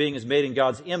every human being is made in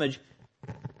God's image,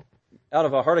 out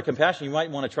of a heart of compassion, you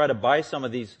might want to try to buy some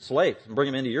of these slaves and bring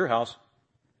them into your house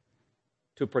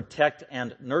to protect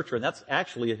and nurture. And that's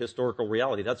actually a historical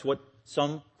reality. That's what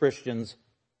some Christians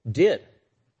did.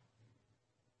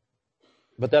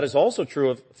 But that is also true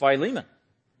of Philemon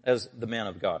as the man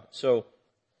of God. So,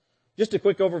 just a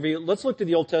quick overview. Let's look to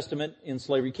the Old Testament in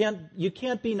slavery. You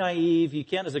can't be naive. You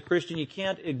can't, as a Christian, you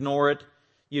can't ignore it.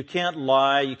 You can't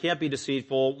lie. You can't be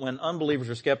deceitful. When unbelievers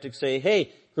or skeptics say,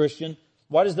 hey, Christian,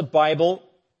 why does the Bible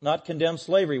not condemn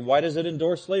slavery? Why does it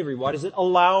endorse slavery? Why does it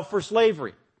allow for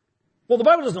slavery? Well, the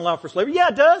Bible doesn't allow for slavery. Yeah,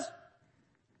 it does.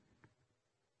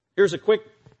 Here's a quick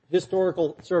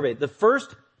historical survey. The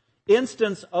first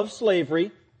instance of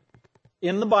slavery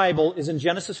in the Bible is in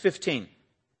Genesis 15,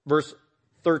 verse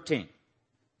 13,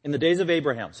 in the days of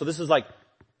Abraham. So this is like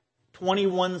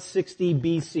 2160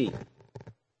 BC. I'm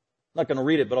not going to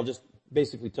read it, but I'll just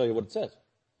basically tell you what it says.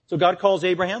 So God calls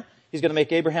Abraham. He's going to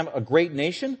make Abraham a great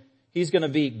nation. He's going to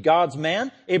be God's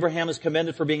man. Abraham is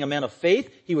commended for being a man of faith.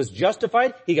 He was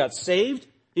justified. He got saved.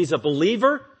 He's a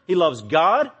believer. He loves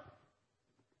God.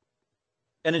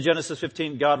 And in Genesis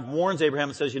 15, God warns Abraham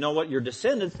and says, you know what? Your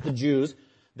descendants, the Jews,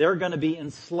 they're going to be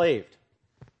enslaved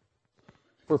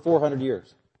for 400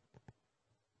 years.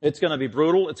 It's going to be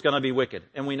brutal. It's going to be wicked.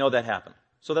 And we know that happened.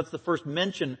 So that's the first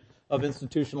mention of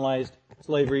institutionalized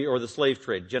slavery or the slave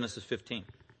trade, Genesis 15.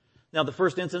 Now, the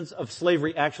first instance of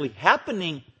slavery actually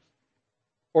happening,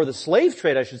 or the slave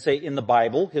trade, I should say, in the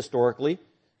Bible, historically,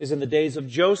 is in the days of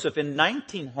Joseph in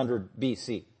 1900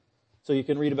 BC. So you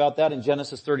can read about that in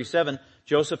Genesis 37.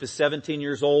 Joseph is 17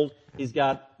 years old. He's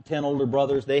got 10 older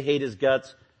brothers. They hate his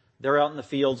guts. They're out in the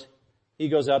fields. He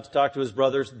goes out to talk to his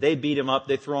brothers. They beat him up.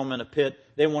 They throw him in a pit.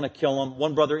 They want to kill him.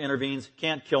 One brother intervenes.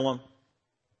 Can't kill him.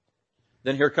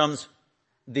 Then here comes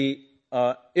the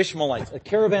Ishmaelites. A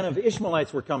caravan of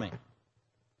Ishmaelites were coming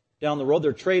down the road.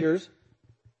 They're traders,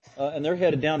 and they're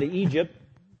headed down to Egypt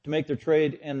to make their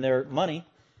trade and their money.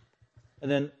 And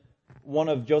then one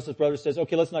of Joseph's brothers says,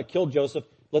 okay, let's not kill Joseph.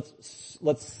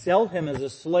 Let's sell him as a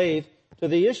slave to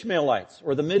the Ishmaelites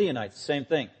or the Midianites. Same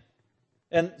thing.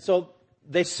 And so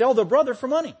they sell their brother for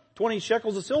money. 20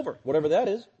 shekels of silver, whatever that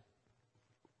is.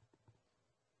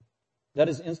 That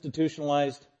is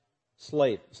institutionalized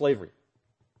slavery.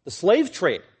 The slave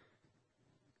trade.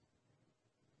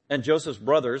 And Joseph's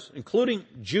brothers, including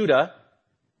Judah,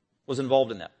 was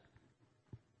involved in that.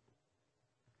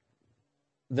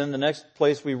 Then the next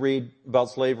place we read about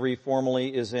slavery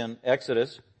formally is in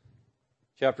Exodus,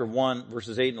 chapter 1,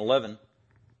 verses 8 and 11.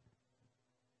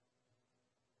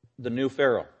 The new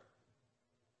Pharaoh.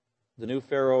 The new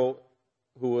Pharaoh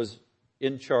who was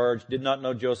in charge, did not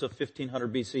know Joseph,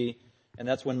 1500 BC, and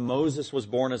that's when Moses was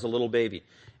born as a little baby.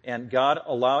 And God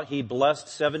he blessed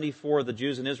 74 of the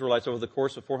Jews and Israelites over the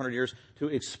course of 400 years to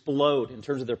explode in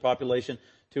terms of their population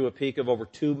to a peak of over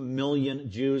 2 million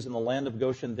Jews in the land of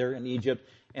Goshen there in Egypt.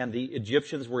 And the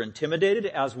Egyptians were intimidated,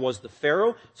 as was the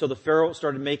Pharaoh. So the Pharaoh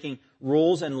started making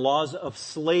rules and laws of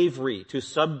slavery to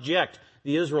subject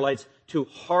the Israelites to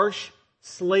harsh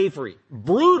slavery.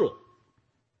 Brutal.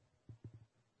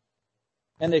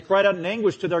 And they cried out in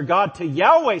anguish to their God, to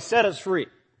Yahweh, set us free.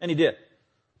 And he did.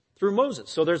 Through Moses.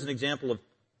 So there's an example of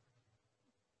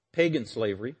pagan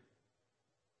slavery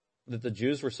that the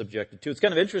Jews were subjected to. It's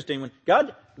kind of interesting. When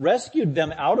God rescued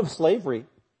them out of slavery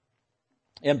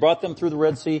and brought them through the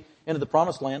Red Sea into the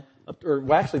Promised Land,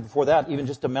 or actually before that, even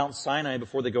just to Mount Sinai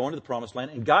before they go into the Promised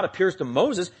Land, and God appears to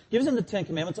Moses, gives him the Ten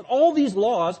Commandments and all these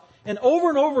laws, and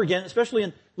over again, especially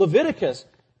in Leviticus,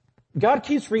 God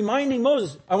keeps reminding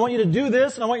Moses, I want you to do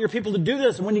this, and I want your people to do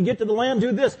this, and when you get to the land,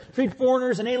 do this. Treat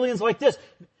foreigners and aliens like this.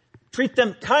 Treat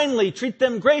them kindly, treat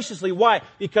them graciously. Why?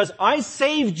 Because I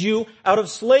saved you out of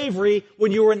slavery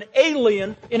when you were an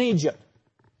alien in Egypt.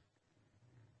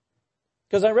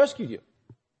 Because I rescued you.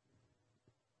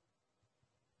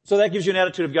 So that gives you an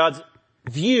attitude of God's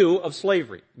view of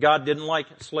slavery. God didn't like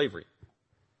slavery.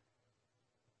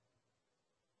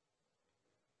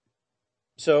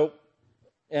 So,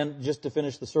 and just to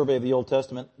finish the survey of the Old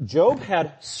Testament, Job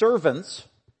had servants.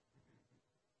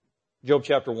 Job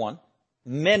chapter 1.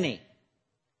 Many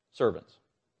servants.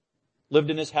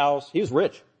 Lived in his house. He was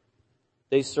rich.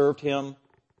 They served him.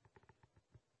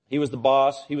 He was the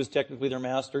boss. He was technically their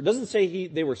master. It doesn't say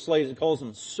they were slaves. It calls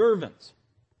them servants.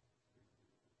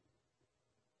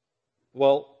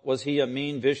 Well, was he a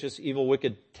mean, vicious, evil,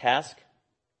 wicked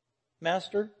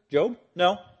taskmaster, Job?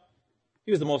 No.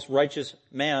 He was the most righteous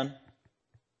man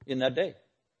in that day.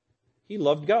 He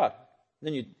loved God.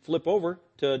 Then you flip over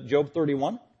to Job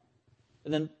 31,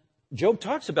 and then Job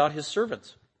talks about his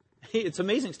servants. It's an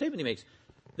amazing statement he makes,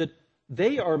 that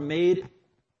they are made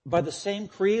by the same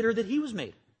creator that he was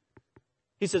made.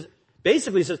 He says,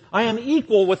 I am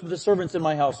equal with the servants in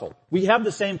my household. We have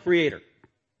the same creator.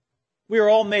 We are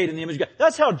all made in the image of God.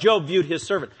 That's how Job viewed his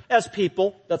servant. As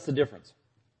people, that's the difference.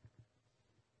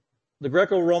 The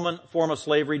Greco-Roman form of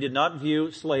slavery did not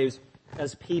view slaves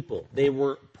as people. They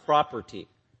were property.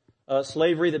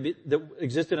 Slavery that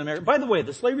existed in America. By the way,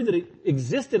 the slavery that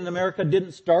existed in America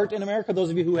didn't start in America. Those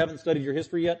of you who haven't studied your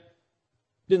history yet,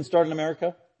 didn't start in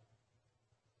America.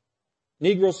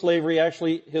 Negro slavery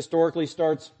actually historically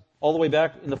starts all the way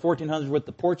back in the 1400s with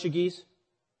the Portuguese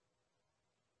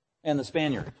and the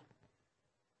Spaniards.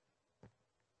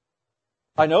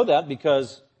 I know that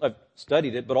because I've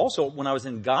studied it, but also when I was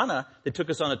in Ghana, they took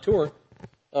us on a tour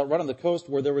right on the coast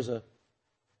where there was a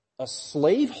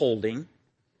slave holding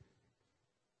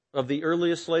of the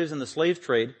earliest slaves in the slave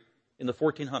trade in the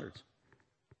 1400s.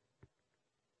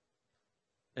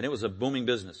 And it was a booming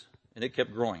business, and it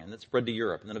kept growing, and it spread to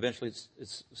Europe, and then eventually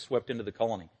it's swept into the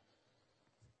colony.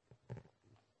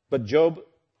 But Job,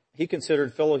 he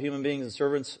considered fellow human beings and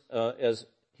servants as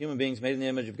human beings made in the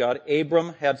image of God.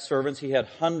 Abram had servants. He had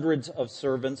hundreds of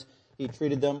servants. He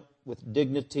treated them with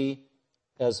dignity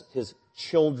as his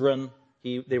children.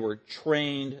 They were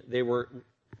trained.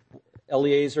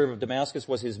 Eliezer of Damascus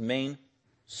was his main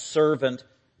servant.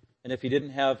 And if he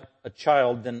didn't have a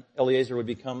child, then Eliezer would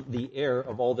become the heir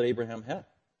of all that Abraham had.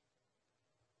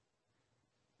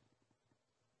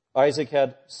 Isaac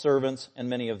had servants, and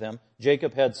many of them.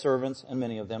 Jacob had servants, and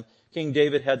many of them. King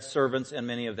David had servants, and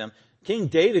many of them. King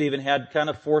David even had kind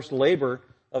of forced labor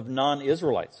of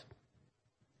non-Israelites.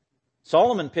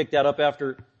 Solomon picked that up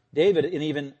after David and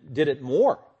even did it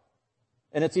more.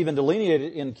 And it's even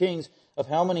delineated in Kings of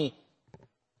how many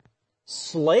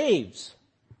slaves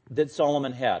that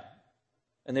Solomon had.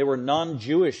 And they were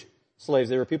non-Jewish slaves.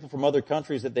 They were people from other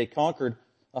countries that they conquered,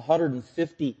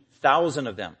 150,000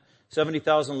 of them.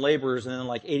 70,000 laborers and then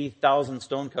like 80,000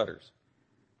 stonecutters.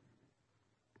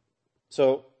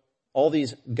 So all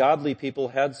these godly people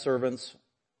had servants,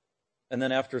 and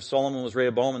then after Solomon was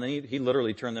Rehoboam, and then he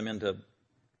literally turned them into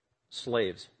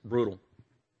slaves. Brutal.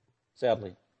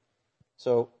 Sadly.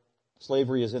 So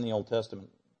slavery is in the Old Testament.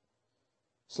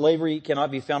 Slavery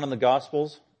cannot be found in the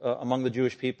Gospels among the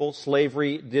Jewish people.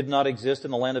 Slavery did not exist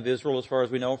in the land of Israel as far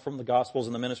as we know from the Gospels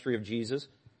and the ministry of Jesus.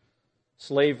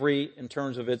 Slavery, in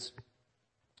terms of its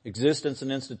existence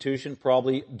and institution,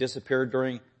 probably disappeared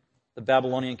during the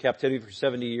Babylonian captivity for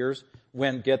 70 years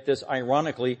when, get this,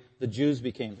 ironically, the Jews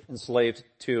became enslaved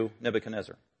to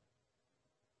Nebuchadnezzar.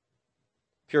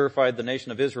 Purified the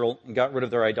nation of Israel and got rid of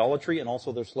their idolatry and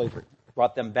also their slavery.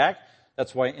 Brought them back.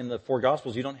 That's why in the four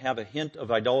Gospels you don't have a hint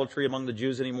of idolatry among the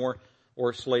Jews anymore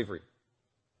or slavery.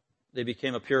 They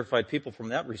became a purified people from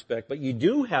that respect. But you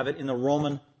do have it in the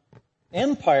Roman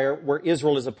Empire, where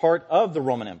Israel is a part of the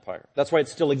Roman Empire. That's why it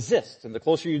still exists. And the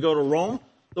closer you go to Rome,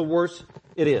 the worse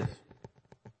it is.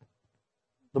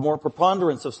 The more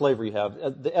preponderance of slavery you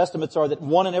have. The estimates are that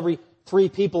 1 in every 3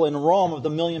 people in Rome, of the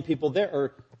million people there,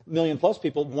 or million plus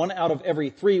people, 1 out of every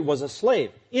 3 was a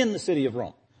slave in the city of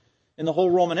Rome. In the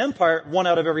whole Roman Empire, 1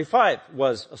 out of every 5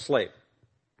 was a slave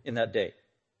in that day.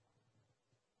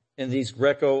 In these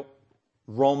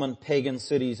Greco-Roman pagan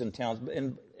cities and towns.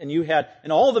 And you had,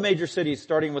 in all the major cities,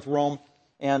 starting with Rome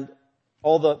and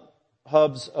all the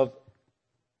hubs of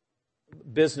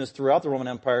business throughout the Roman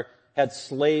Empire, had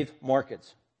slave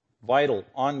markets. Vital,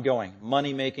 ongoing,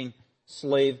 money-making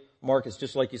slave markets,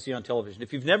 just like you see on television.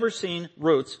 If you've never seen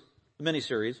Roots, the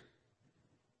miniseries,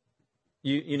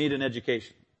 you need an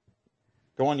education.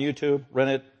 Go on YouTube, rent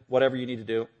it, whatever you need to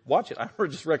do. Watch it. I would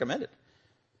just recommend it.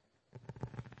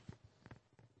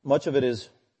 Much of it is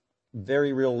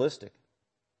very realistic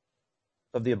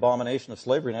of the abomination of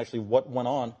slavery and actually what went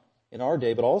on in our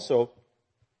day, but also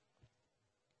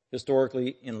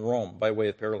historically in Rome by way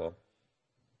of parallel.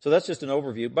 So that's just an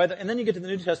overview. And then you get to the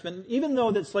New Testament. Even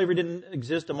though that slavery didn't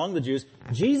exist among the Jews,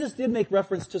 Jesus did make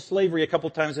reference to slavery a couple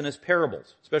times in his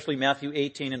parables, especially Matthew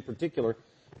 18 in particular.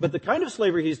 But the kind of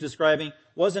slavery he's describing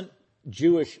wasn't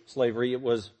Jewish slavery. It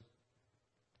was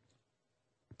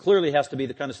clearly has to be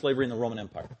the kind of slavery in the Roman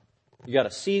Empire. You got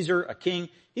a Caesar, a king.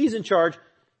 He's in charge.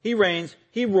 He reigns.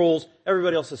 He rules.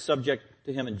 Everybody else is subject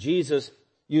to him. And Jesus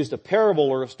used a parable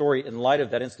or a story in light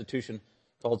of that institution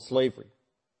called slavery.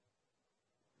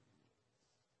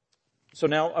 So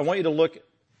now I want you to look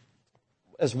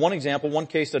as one example, one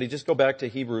case study. Just go back to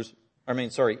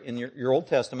in your Old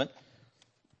Testament,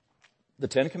 the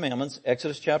Ten Commandments,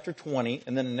 Exodus chapter 20,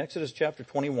 and then in Exodus chapter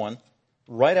 21,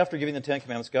 right after giving the Ten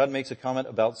Commandments, God makes a comment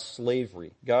about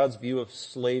slavery, God's view of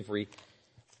slavery.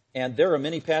 And there are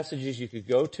many passages you could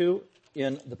go to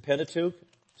in the Pentateuch,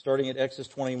 starting at Exodus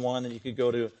 21, and you could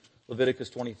go to Leviticus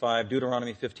 25,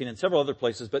 Deuteronomy 15, and several other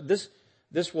places. But this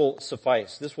will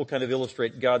suffice. This will kind of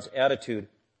illustrate God's attitude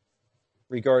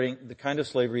regarding the kind of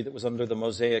slavery that was under the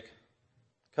Mosaic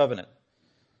covenant.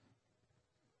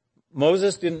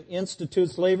 Moses didn't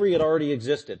institute slavery. It already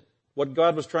existed. What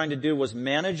God was trying to do was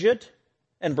manage it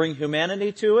and bring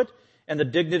humanity to it and the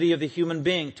dignity of the human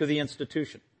being to the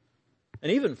institution.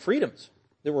 And even freedoms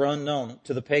that were unknown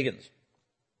to the pagans.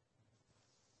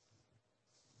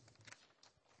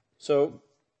 So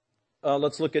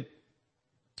let's look at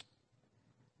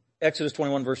Exodus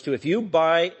 21 verse 2. If you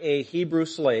buy a Hebrew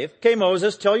slave, okay,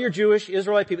 Moses, tell your Jewish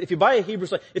Israelite people, if you buy a Hebrew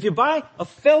slave, if you buy a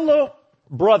fellow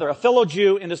brother, a fellow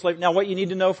Jew into slavery. Now what you need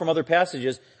to know from other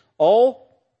passages,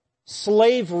 all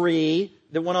slavery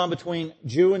that went on between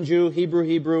Jew and Jew,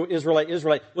 Hebrew,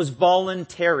 Israelite, was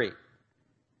voluntary. In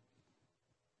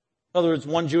other words,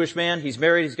 one Jewish man, he's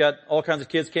married, he's got all kinds of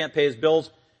kids, can't pay his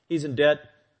bills, he's in debt.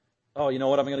 Oh, you know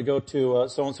what, I'm going to go to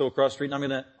so-and-so across the street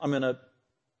and I'm going to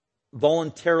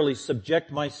voluntarily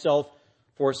subject myself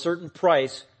for a certain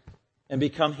price and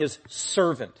become his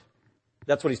servant.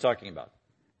 That's what he's talking about.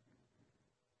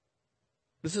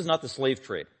 This is not the slave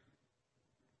trade.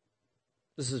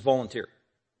 This is volunteer.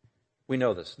 We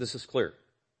know this. This is clear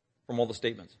from all the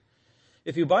statements.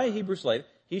 If you buy a Hebrew slave,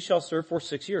 he shall serve for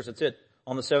 6 years. That's it.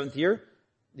 On the seventh year,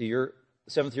 the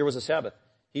seventh year was a Sabbath.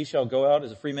 He shall go out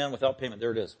as a free man without payment.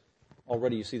 There it is.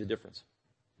 Already you see the difference.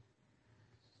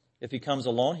 If he comes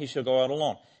alone, he shall go out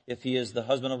alone. If he is the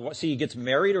husband of, see, he gets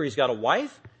married or he's got a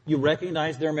wife, you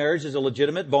recognize their marriage as a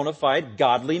legitimate, bona fide,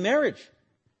 godly marriage.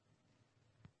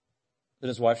 Then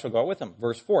his wife shall go out with him.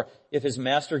 Verse 4, if his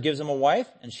master gives him a wife,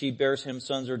 and she bears him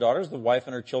sons or daughters, the wife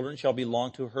and her children shall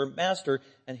belong to her master,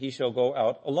 and he shall go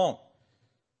out alone.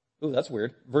 Ooh, that's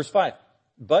weird. Verse 5,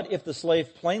 but if the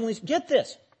slave plainly, get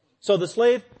this. So the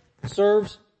slave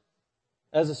serves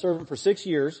as a servant for 6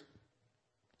 years,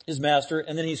 his master,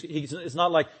 and then it's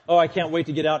not like, oh, I can't wait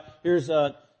to get out. Here's,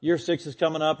 year 6 is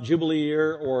coming up, Jubilee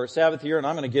year or Sabbath year, and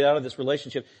I'm going to get out of this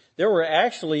relationship. There were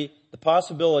actually the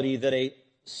possibility that a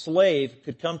slave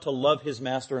could come to love his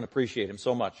master and appreciate him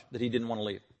so much that he didn't want to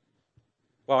leave.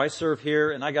 Well, I serve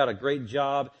here and I got a great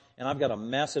job and I've got a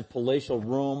massive palatial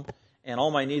room and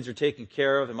all my needs are taken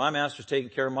care of and my master's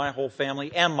taking care of my whole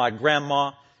family and my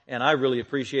grandma and I really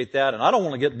appreciate that and I don't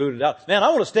want to get booted out. Man, I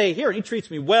want to stay here and he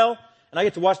treats me well and I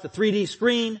get to watch the 3D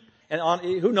screen and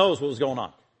who knows what was going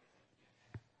on.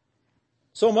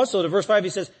 So much so that verse 5 he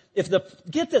says,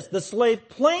 get this, the slave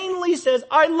plainly says,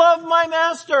 I love my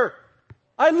master.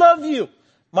 I love you.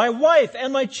 My wife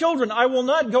and my children, I will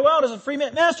not go out as a free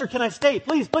man. Master, can I stay?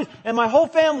 Please, please. And my whole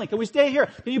family, can we stay here?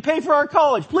 Can you pay for our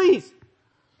college? Please.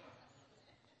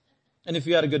 And if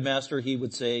you had a good master, he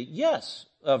would say, yes,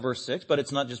 verse 6, but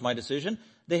it's not just my decision.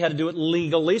 They had to do it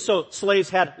legally. So slaves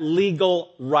had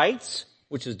legal rights,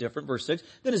 which is different. Verse 6,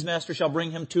 then his master shall bring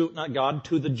him to, not God,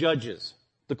 to the judges,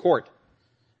 the court.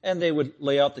 And they would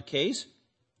lay out the case.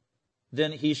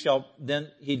 Then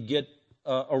he'd get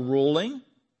a ruling.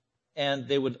 And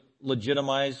they would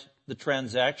legitimize the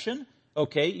transaction.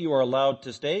 Okay, you are allowed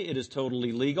to stay. It is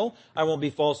totally legal. I won't be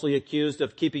falsely accused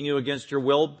of keeping you against your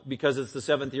will because it's the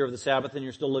 7th year of the Sabbath and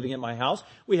you're still living at my house.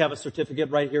 We have a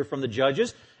certificate right here from the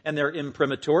judges, and they're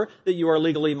imprimatur, that you are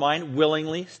legally mine,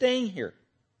 willingly staying here.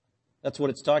 That's what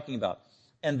it's talking about.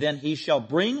 And then he shall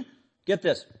bring, get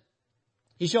this,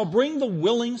 he shall bring the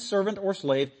willing servant or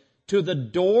slave to the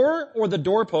door or the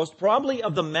doorpost, probably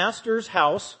of the master's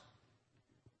house,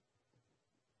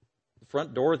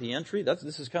 front door, the entry.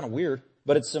 This is kind of weird,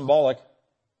 but it's symbolic.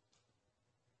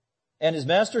 And his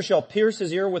master shall pierce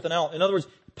his ear with an awl. In other words,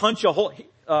 punch a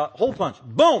hole punch.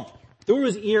 Boom! Through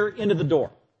his ear into the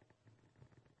door.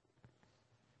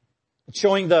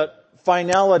 Showing the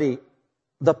finality,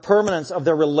 the permanence of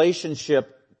their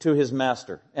relationship to his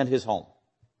master and his home.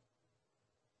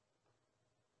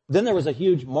 Then there was a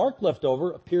huge mark left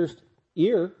over, a pierced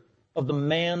ear of the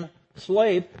man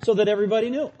slave, so that everybody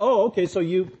knew. Oh, okay, so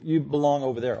you belong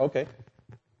over there. Okay.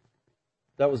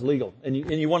 That was legal. And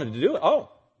you wanted to do it? Oh.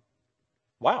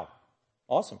 Wow.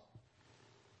 Awesome.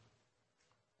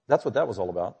 That's what that was all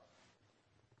about.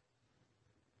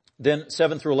 Then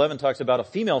 7 through 11 talks about a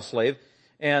female slave,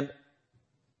 and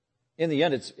in the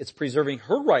end it's preserving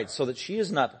her rights so that she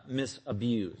is not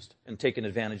misabused and taken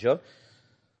advantage of,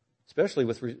 especially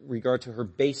with regard to her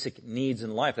basic needs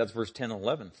in life. That's verse 10 and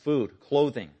 11. Food,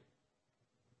 clothing,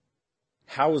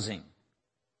 housing.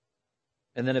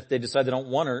 And then if they decide they don't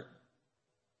want her,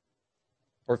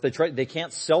 or if they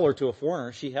can't sell her to a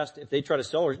foreigner, if they try to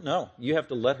sell her, no, you have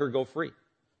to let her go free.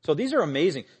 So these are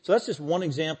amazing. So that's just one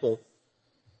example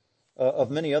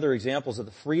of many other examples of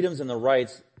the freedoms and the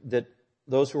rights that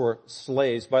those who are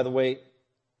slaves, by the way,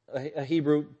 a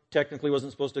Hebrew technically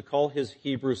wasn't supposed to call his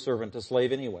Hebrew servant a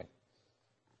slave anyway.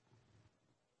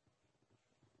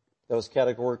 That was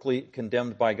categorically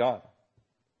condemned by God.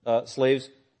 Slaves,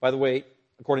 by the way,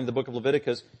 according to the book of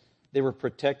Leviticus, they were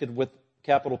protected with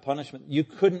capital punishment. You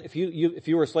couldn't, if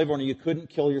you were a slave owner, you couldn't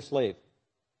kill your slave.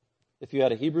 If you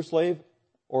had a Hebrew slave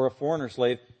or a foreigner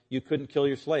slave, you couldn't kill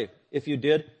your slave. If you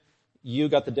did, you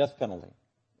got the death penalty.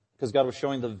 Because God was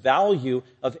showing the value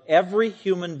of every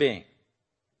human being.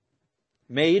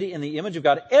 Made in the image of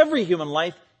God, every human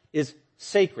life is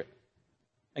sacred.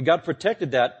 And God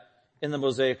protected that in the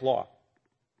Mosaic law.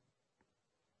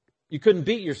 You couldn't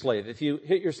beat your slave. If you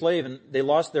hit your slave and they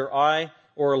lost their eye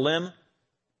or a limb,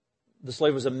 the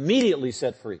slave was immediately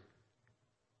set free.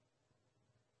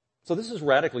 So this is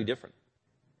radically different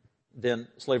than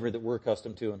slavery that we're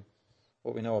accustomed to and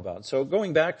what we know about. So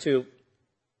going back to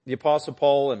the Apostle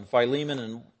Paul and Philemon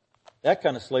and that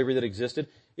kind of slavery that existed,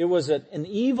 it was an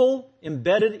evil,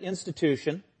 embedded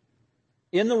institution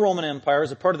in the Roman Empire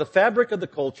as a part of the fabric of the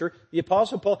culture. The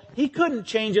Apostle Paul, he couldn't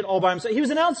change it all by himself. He was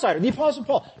an outsider. The Apostle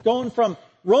Paul, going from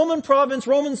Roman province,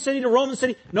 Roman city to Roman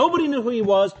city, nobody knew who he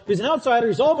was. He was an outsider.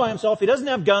 He's all by himself. He doesn't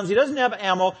have guns. He doesn't have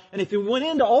ammo. And if he went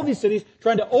into all these cities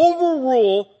trying to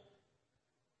overrule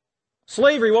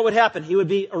slavery, what would happen? He would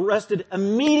be arrested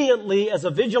immediately as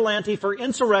a vigilante for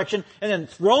insurrection and then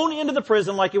thrown into the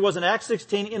prison like he was in Acts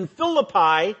 16 in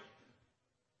Philippi,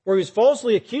 where he was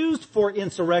falsely accused for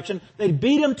insurrection. They'd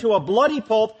beat him to a bloody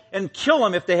pulp and kill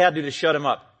him if they had to shut him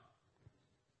up.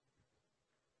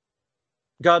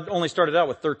 God only started out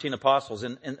with 13 apostles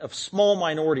and a small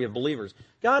minority of believers.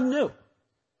 God knew,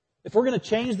 if we're going to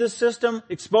change this system,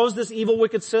 expose this evil,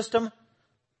 wicked system,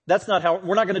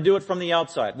 we're not going to do it from the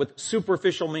outside with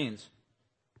superficial means.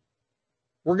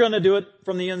 We're going to do it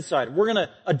from the inside. We're going to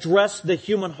address the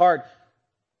human heart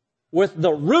with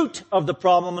the root of the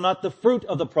problem and not the fruit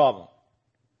of the problem.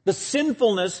 The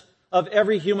sinfulness of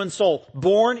every human soul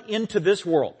born into this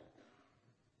world.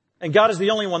 And God is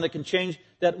the only one that can change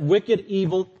that wicked,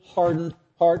 evil, hardened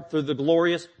heart through the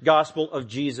glorious gospel of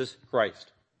Jesus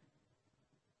Christ.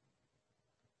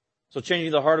 So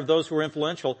changing the heart of those who are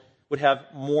influential would have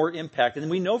more impact. And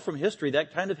we know from history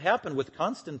that kind of happened with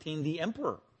Constantine the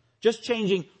emperor. Just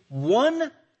changing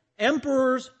one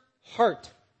emperor's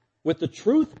heart with the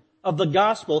truth of the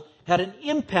gospel had an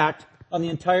impact on the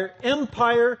entire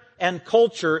empire and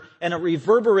culture, and it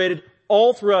reverberated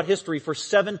all throughout history for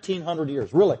 1,700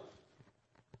 years. Really.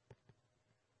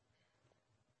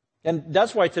 And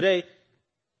that's why today,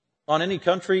 on any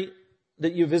country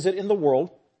that you visit in the world,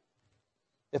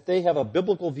 if they have a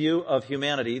biblical view of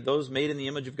humanity, those made in the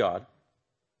image of God,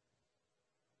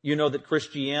 you know that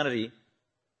Christianity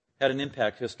had an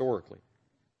impact historically.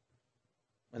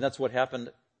 And that's what happened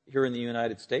here in the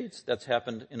United States. That's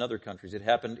happened in other countries. It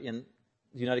happened in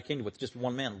the United Kingdom with just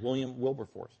one man, William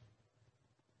Wilberforce.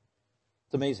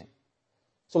 It's amazing.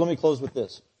 So let me close with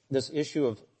this issue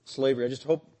of slavery. I just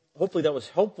hopefully that was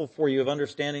helpful for you of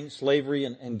understanding slavery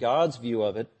and God's view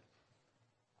of it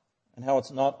and how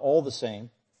it's not all the same.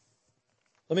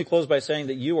 Let me close by saying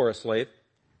that you are a slave.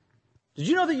 Did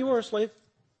you know that you are a slave?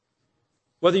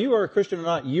 Whether you are a Christian or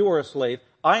not, you are a slave.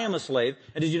 I am a slave.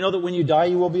 And did you know that when you die,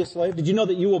 you will be a slave? Did you know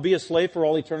that you will be a slave for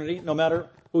all eternity, no matter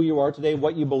who you are today,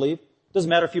 what you believe? It doesn't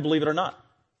matter if you believe it or not.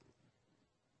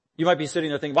 You might be sitting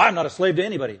there thinking, well, I'm not a slave to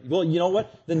anybody. Well, you know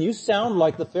what? Then you sound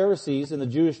like the Pharisees and the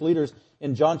Jewish leaders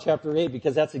in John chapter 8,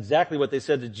 because that's exactly what they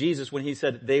said to Jesus when he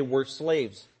said they were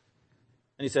slaves.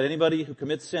 And he said, anybody who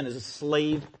commits sin is a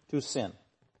slave to sin.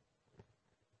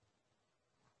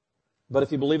 But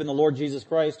if you believe in the Lord Jesus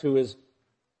Christ, who is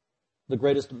the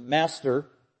greatest master,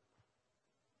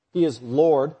 he is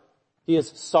Lord, he is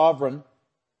sovereign,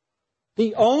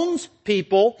 he owns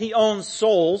people, he owns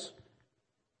souls,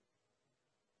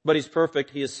 but he's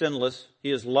perfect, he is sinless,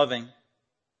 he is loving.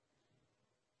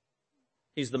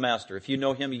 He's the master. If you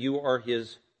know him, you are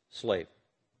his slave.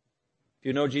 If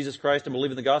you know Jesus Christ and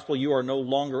believe in the gospel, you are no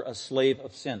longer a slave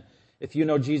of sin. If you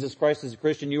know Jesus Christ as a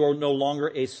Christian, you are no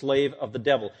longer a slave of the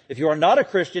devil. If you are not a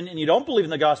Christian and you don't believe in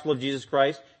the gospel of Jesus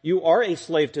Christ, you are a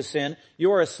slave to sin.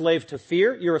 You are a slave to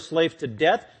fear. You're a slave to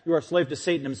death. You are a slave to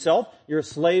Satan himself. You're a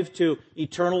slave to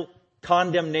eternal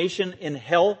condemnation in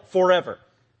hell forever.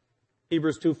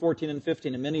 Hebrews 2:14 and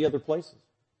 15 and many other places.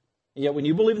 And yet when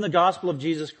you believe in the gospel of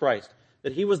Jesus Christ,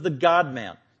 that he was the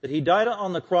God-man, that he died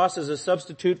on the cross as a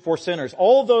substitute for sinners,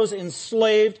 all those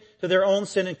enslaved to their own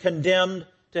sin and condemned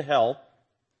to hell,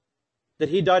 that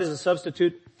he died as a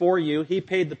substitute for you. He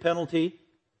paid the penalty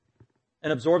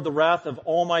and absorbed the wrath of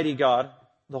Almighty God,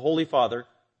 the Holy Father.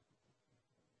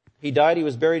 He died, he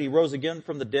was buried, he rose again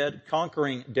from the dead,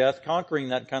 conquering death, conquering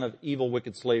that kind of evil,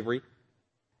 wicked slavery.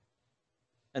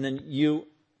 And then you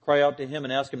cry out to him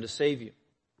and ask him to save you.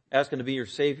 Ask him to be your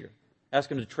Savior. Ask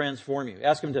him to transform you.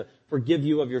 Ask him to forgive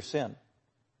you of your sin.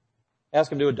 Ask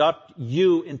him to adopt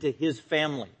you into his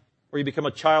family, where you become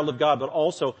a child of God, but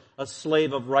also a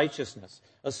slave of righteousness,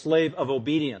 a slave of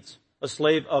obedience, a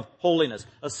slave of holiness,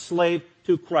 a slave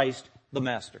to Christ the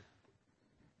Master.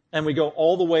 And we go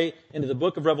all the way into the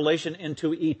book of Revelation,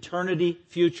 into eternity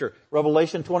future.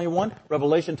 Revelation 21,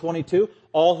 Revelation 22,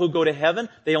 all who go to heaven,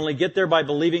 they only get there by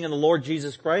believing in the Lord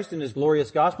Jesus Christ and his glorious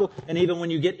gospel. And even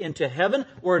when you get into heaven,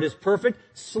 where it is perfect,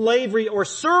 slavery or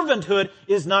servanthood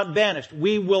is not banished.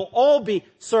 We will all be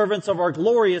servants of our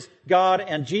glorious God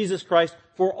and Jesus Christ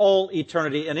for all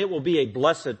eternity, and it will be a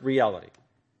blessed reality.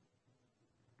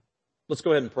 Let's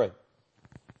go ahead and pray.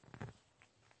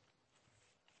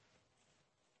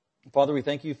 Father, we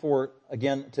thank you for,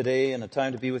 again, today and a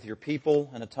time to be with your people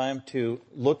and a time to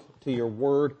look to your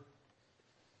word.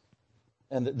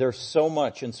 And there's so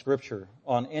much in Scripture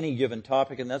on any given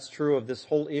topic, and that's true of this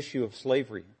whole issue of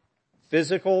slavery.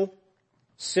 Physical,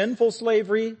 sinful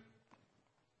slavery,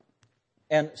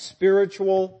 and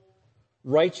spiritual,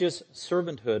 righteous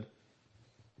servanthood.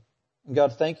 And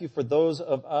God, thank you for those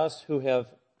of us who have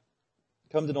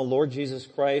come to know Lord Jesus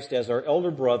Christ as our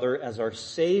elder brother, as our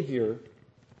Savior,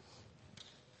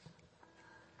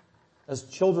 as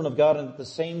children of God, and at the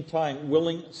same time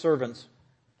willing servants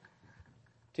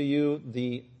to you,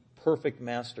 the perfect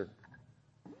Master.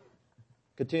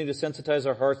 Continue to sensitize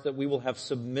our hearts that we will have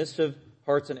submissive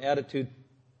hearts and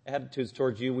attitudes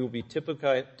towards you. We will be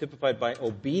typified by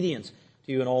obedience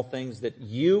to you in all things, that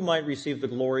you might receive the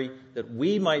glory, that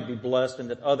we might be blessed, and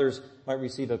that others might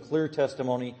receive a clear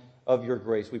testimony of your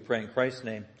grace. We pray in Christ's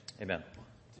name. Amen.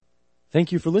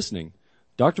 Thank you for listening.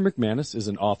 Dr. McManus is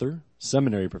an author,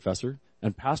 seminary professor,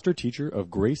 and pastor teacher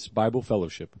of Grace Bible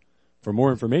Fellowship. For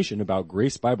more information about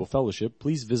Grace Bible Fellowship,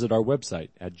 please visit our website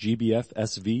at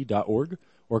gbfsv.org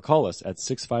or call us at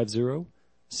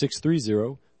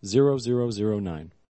 650-630-0009.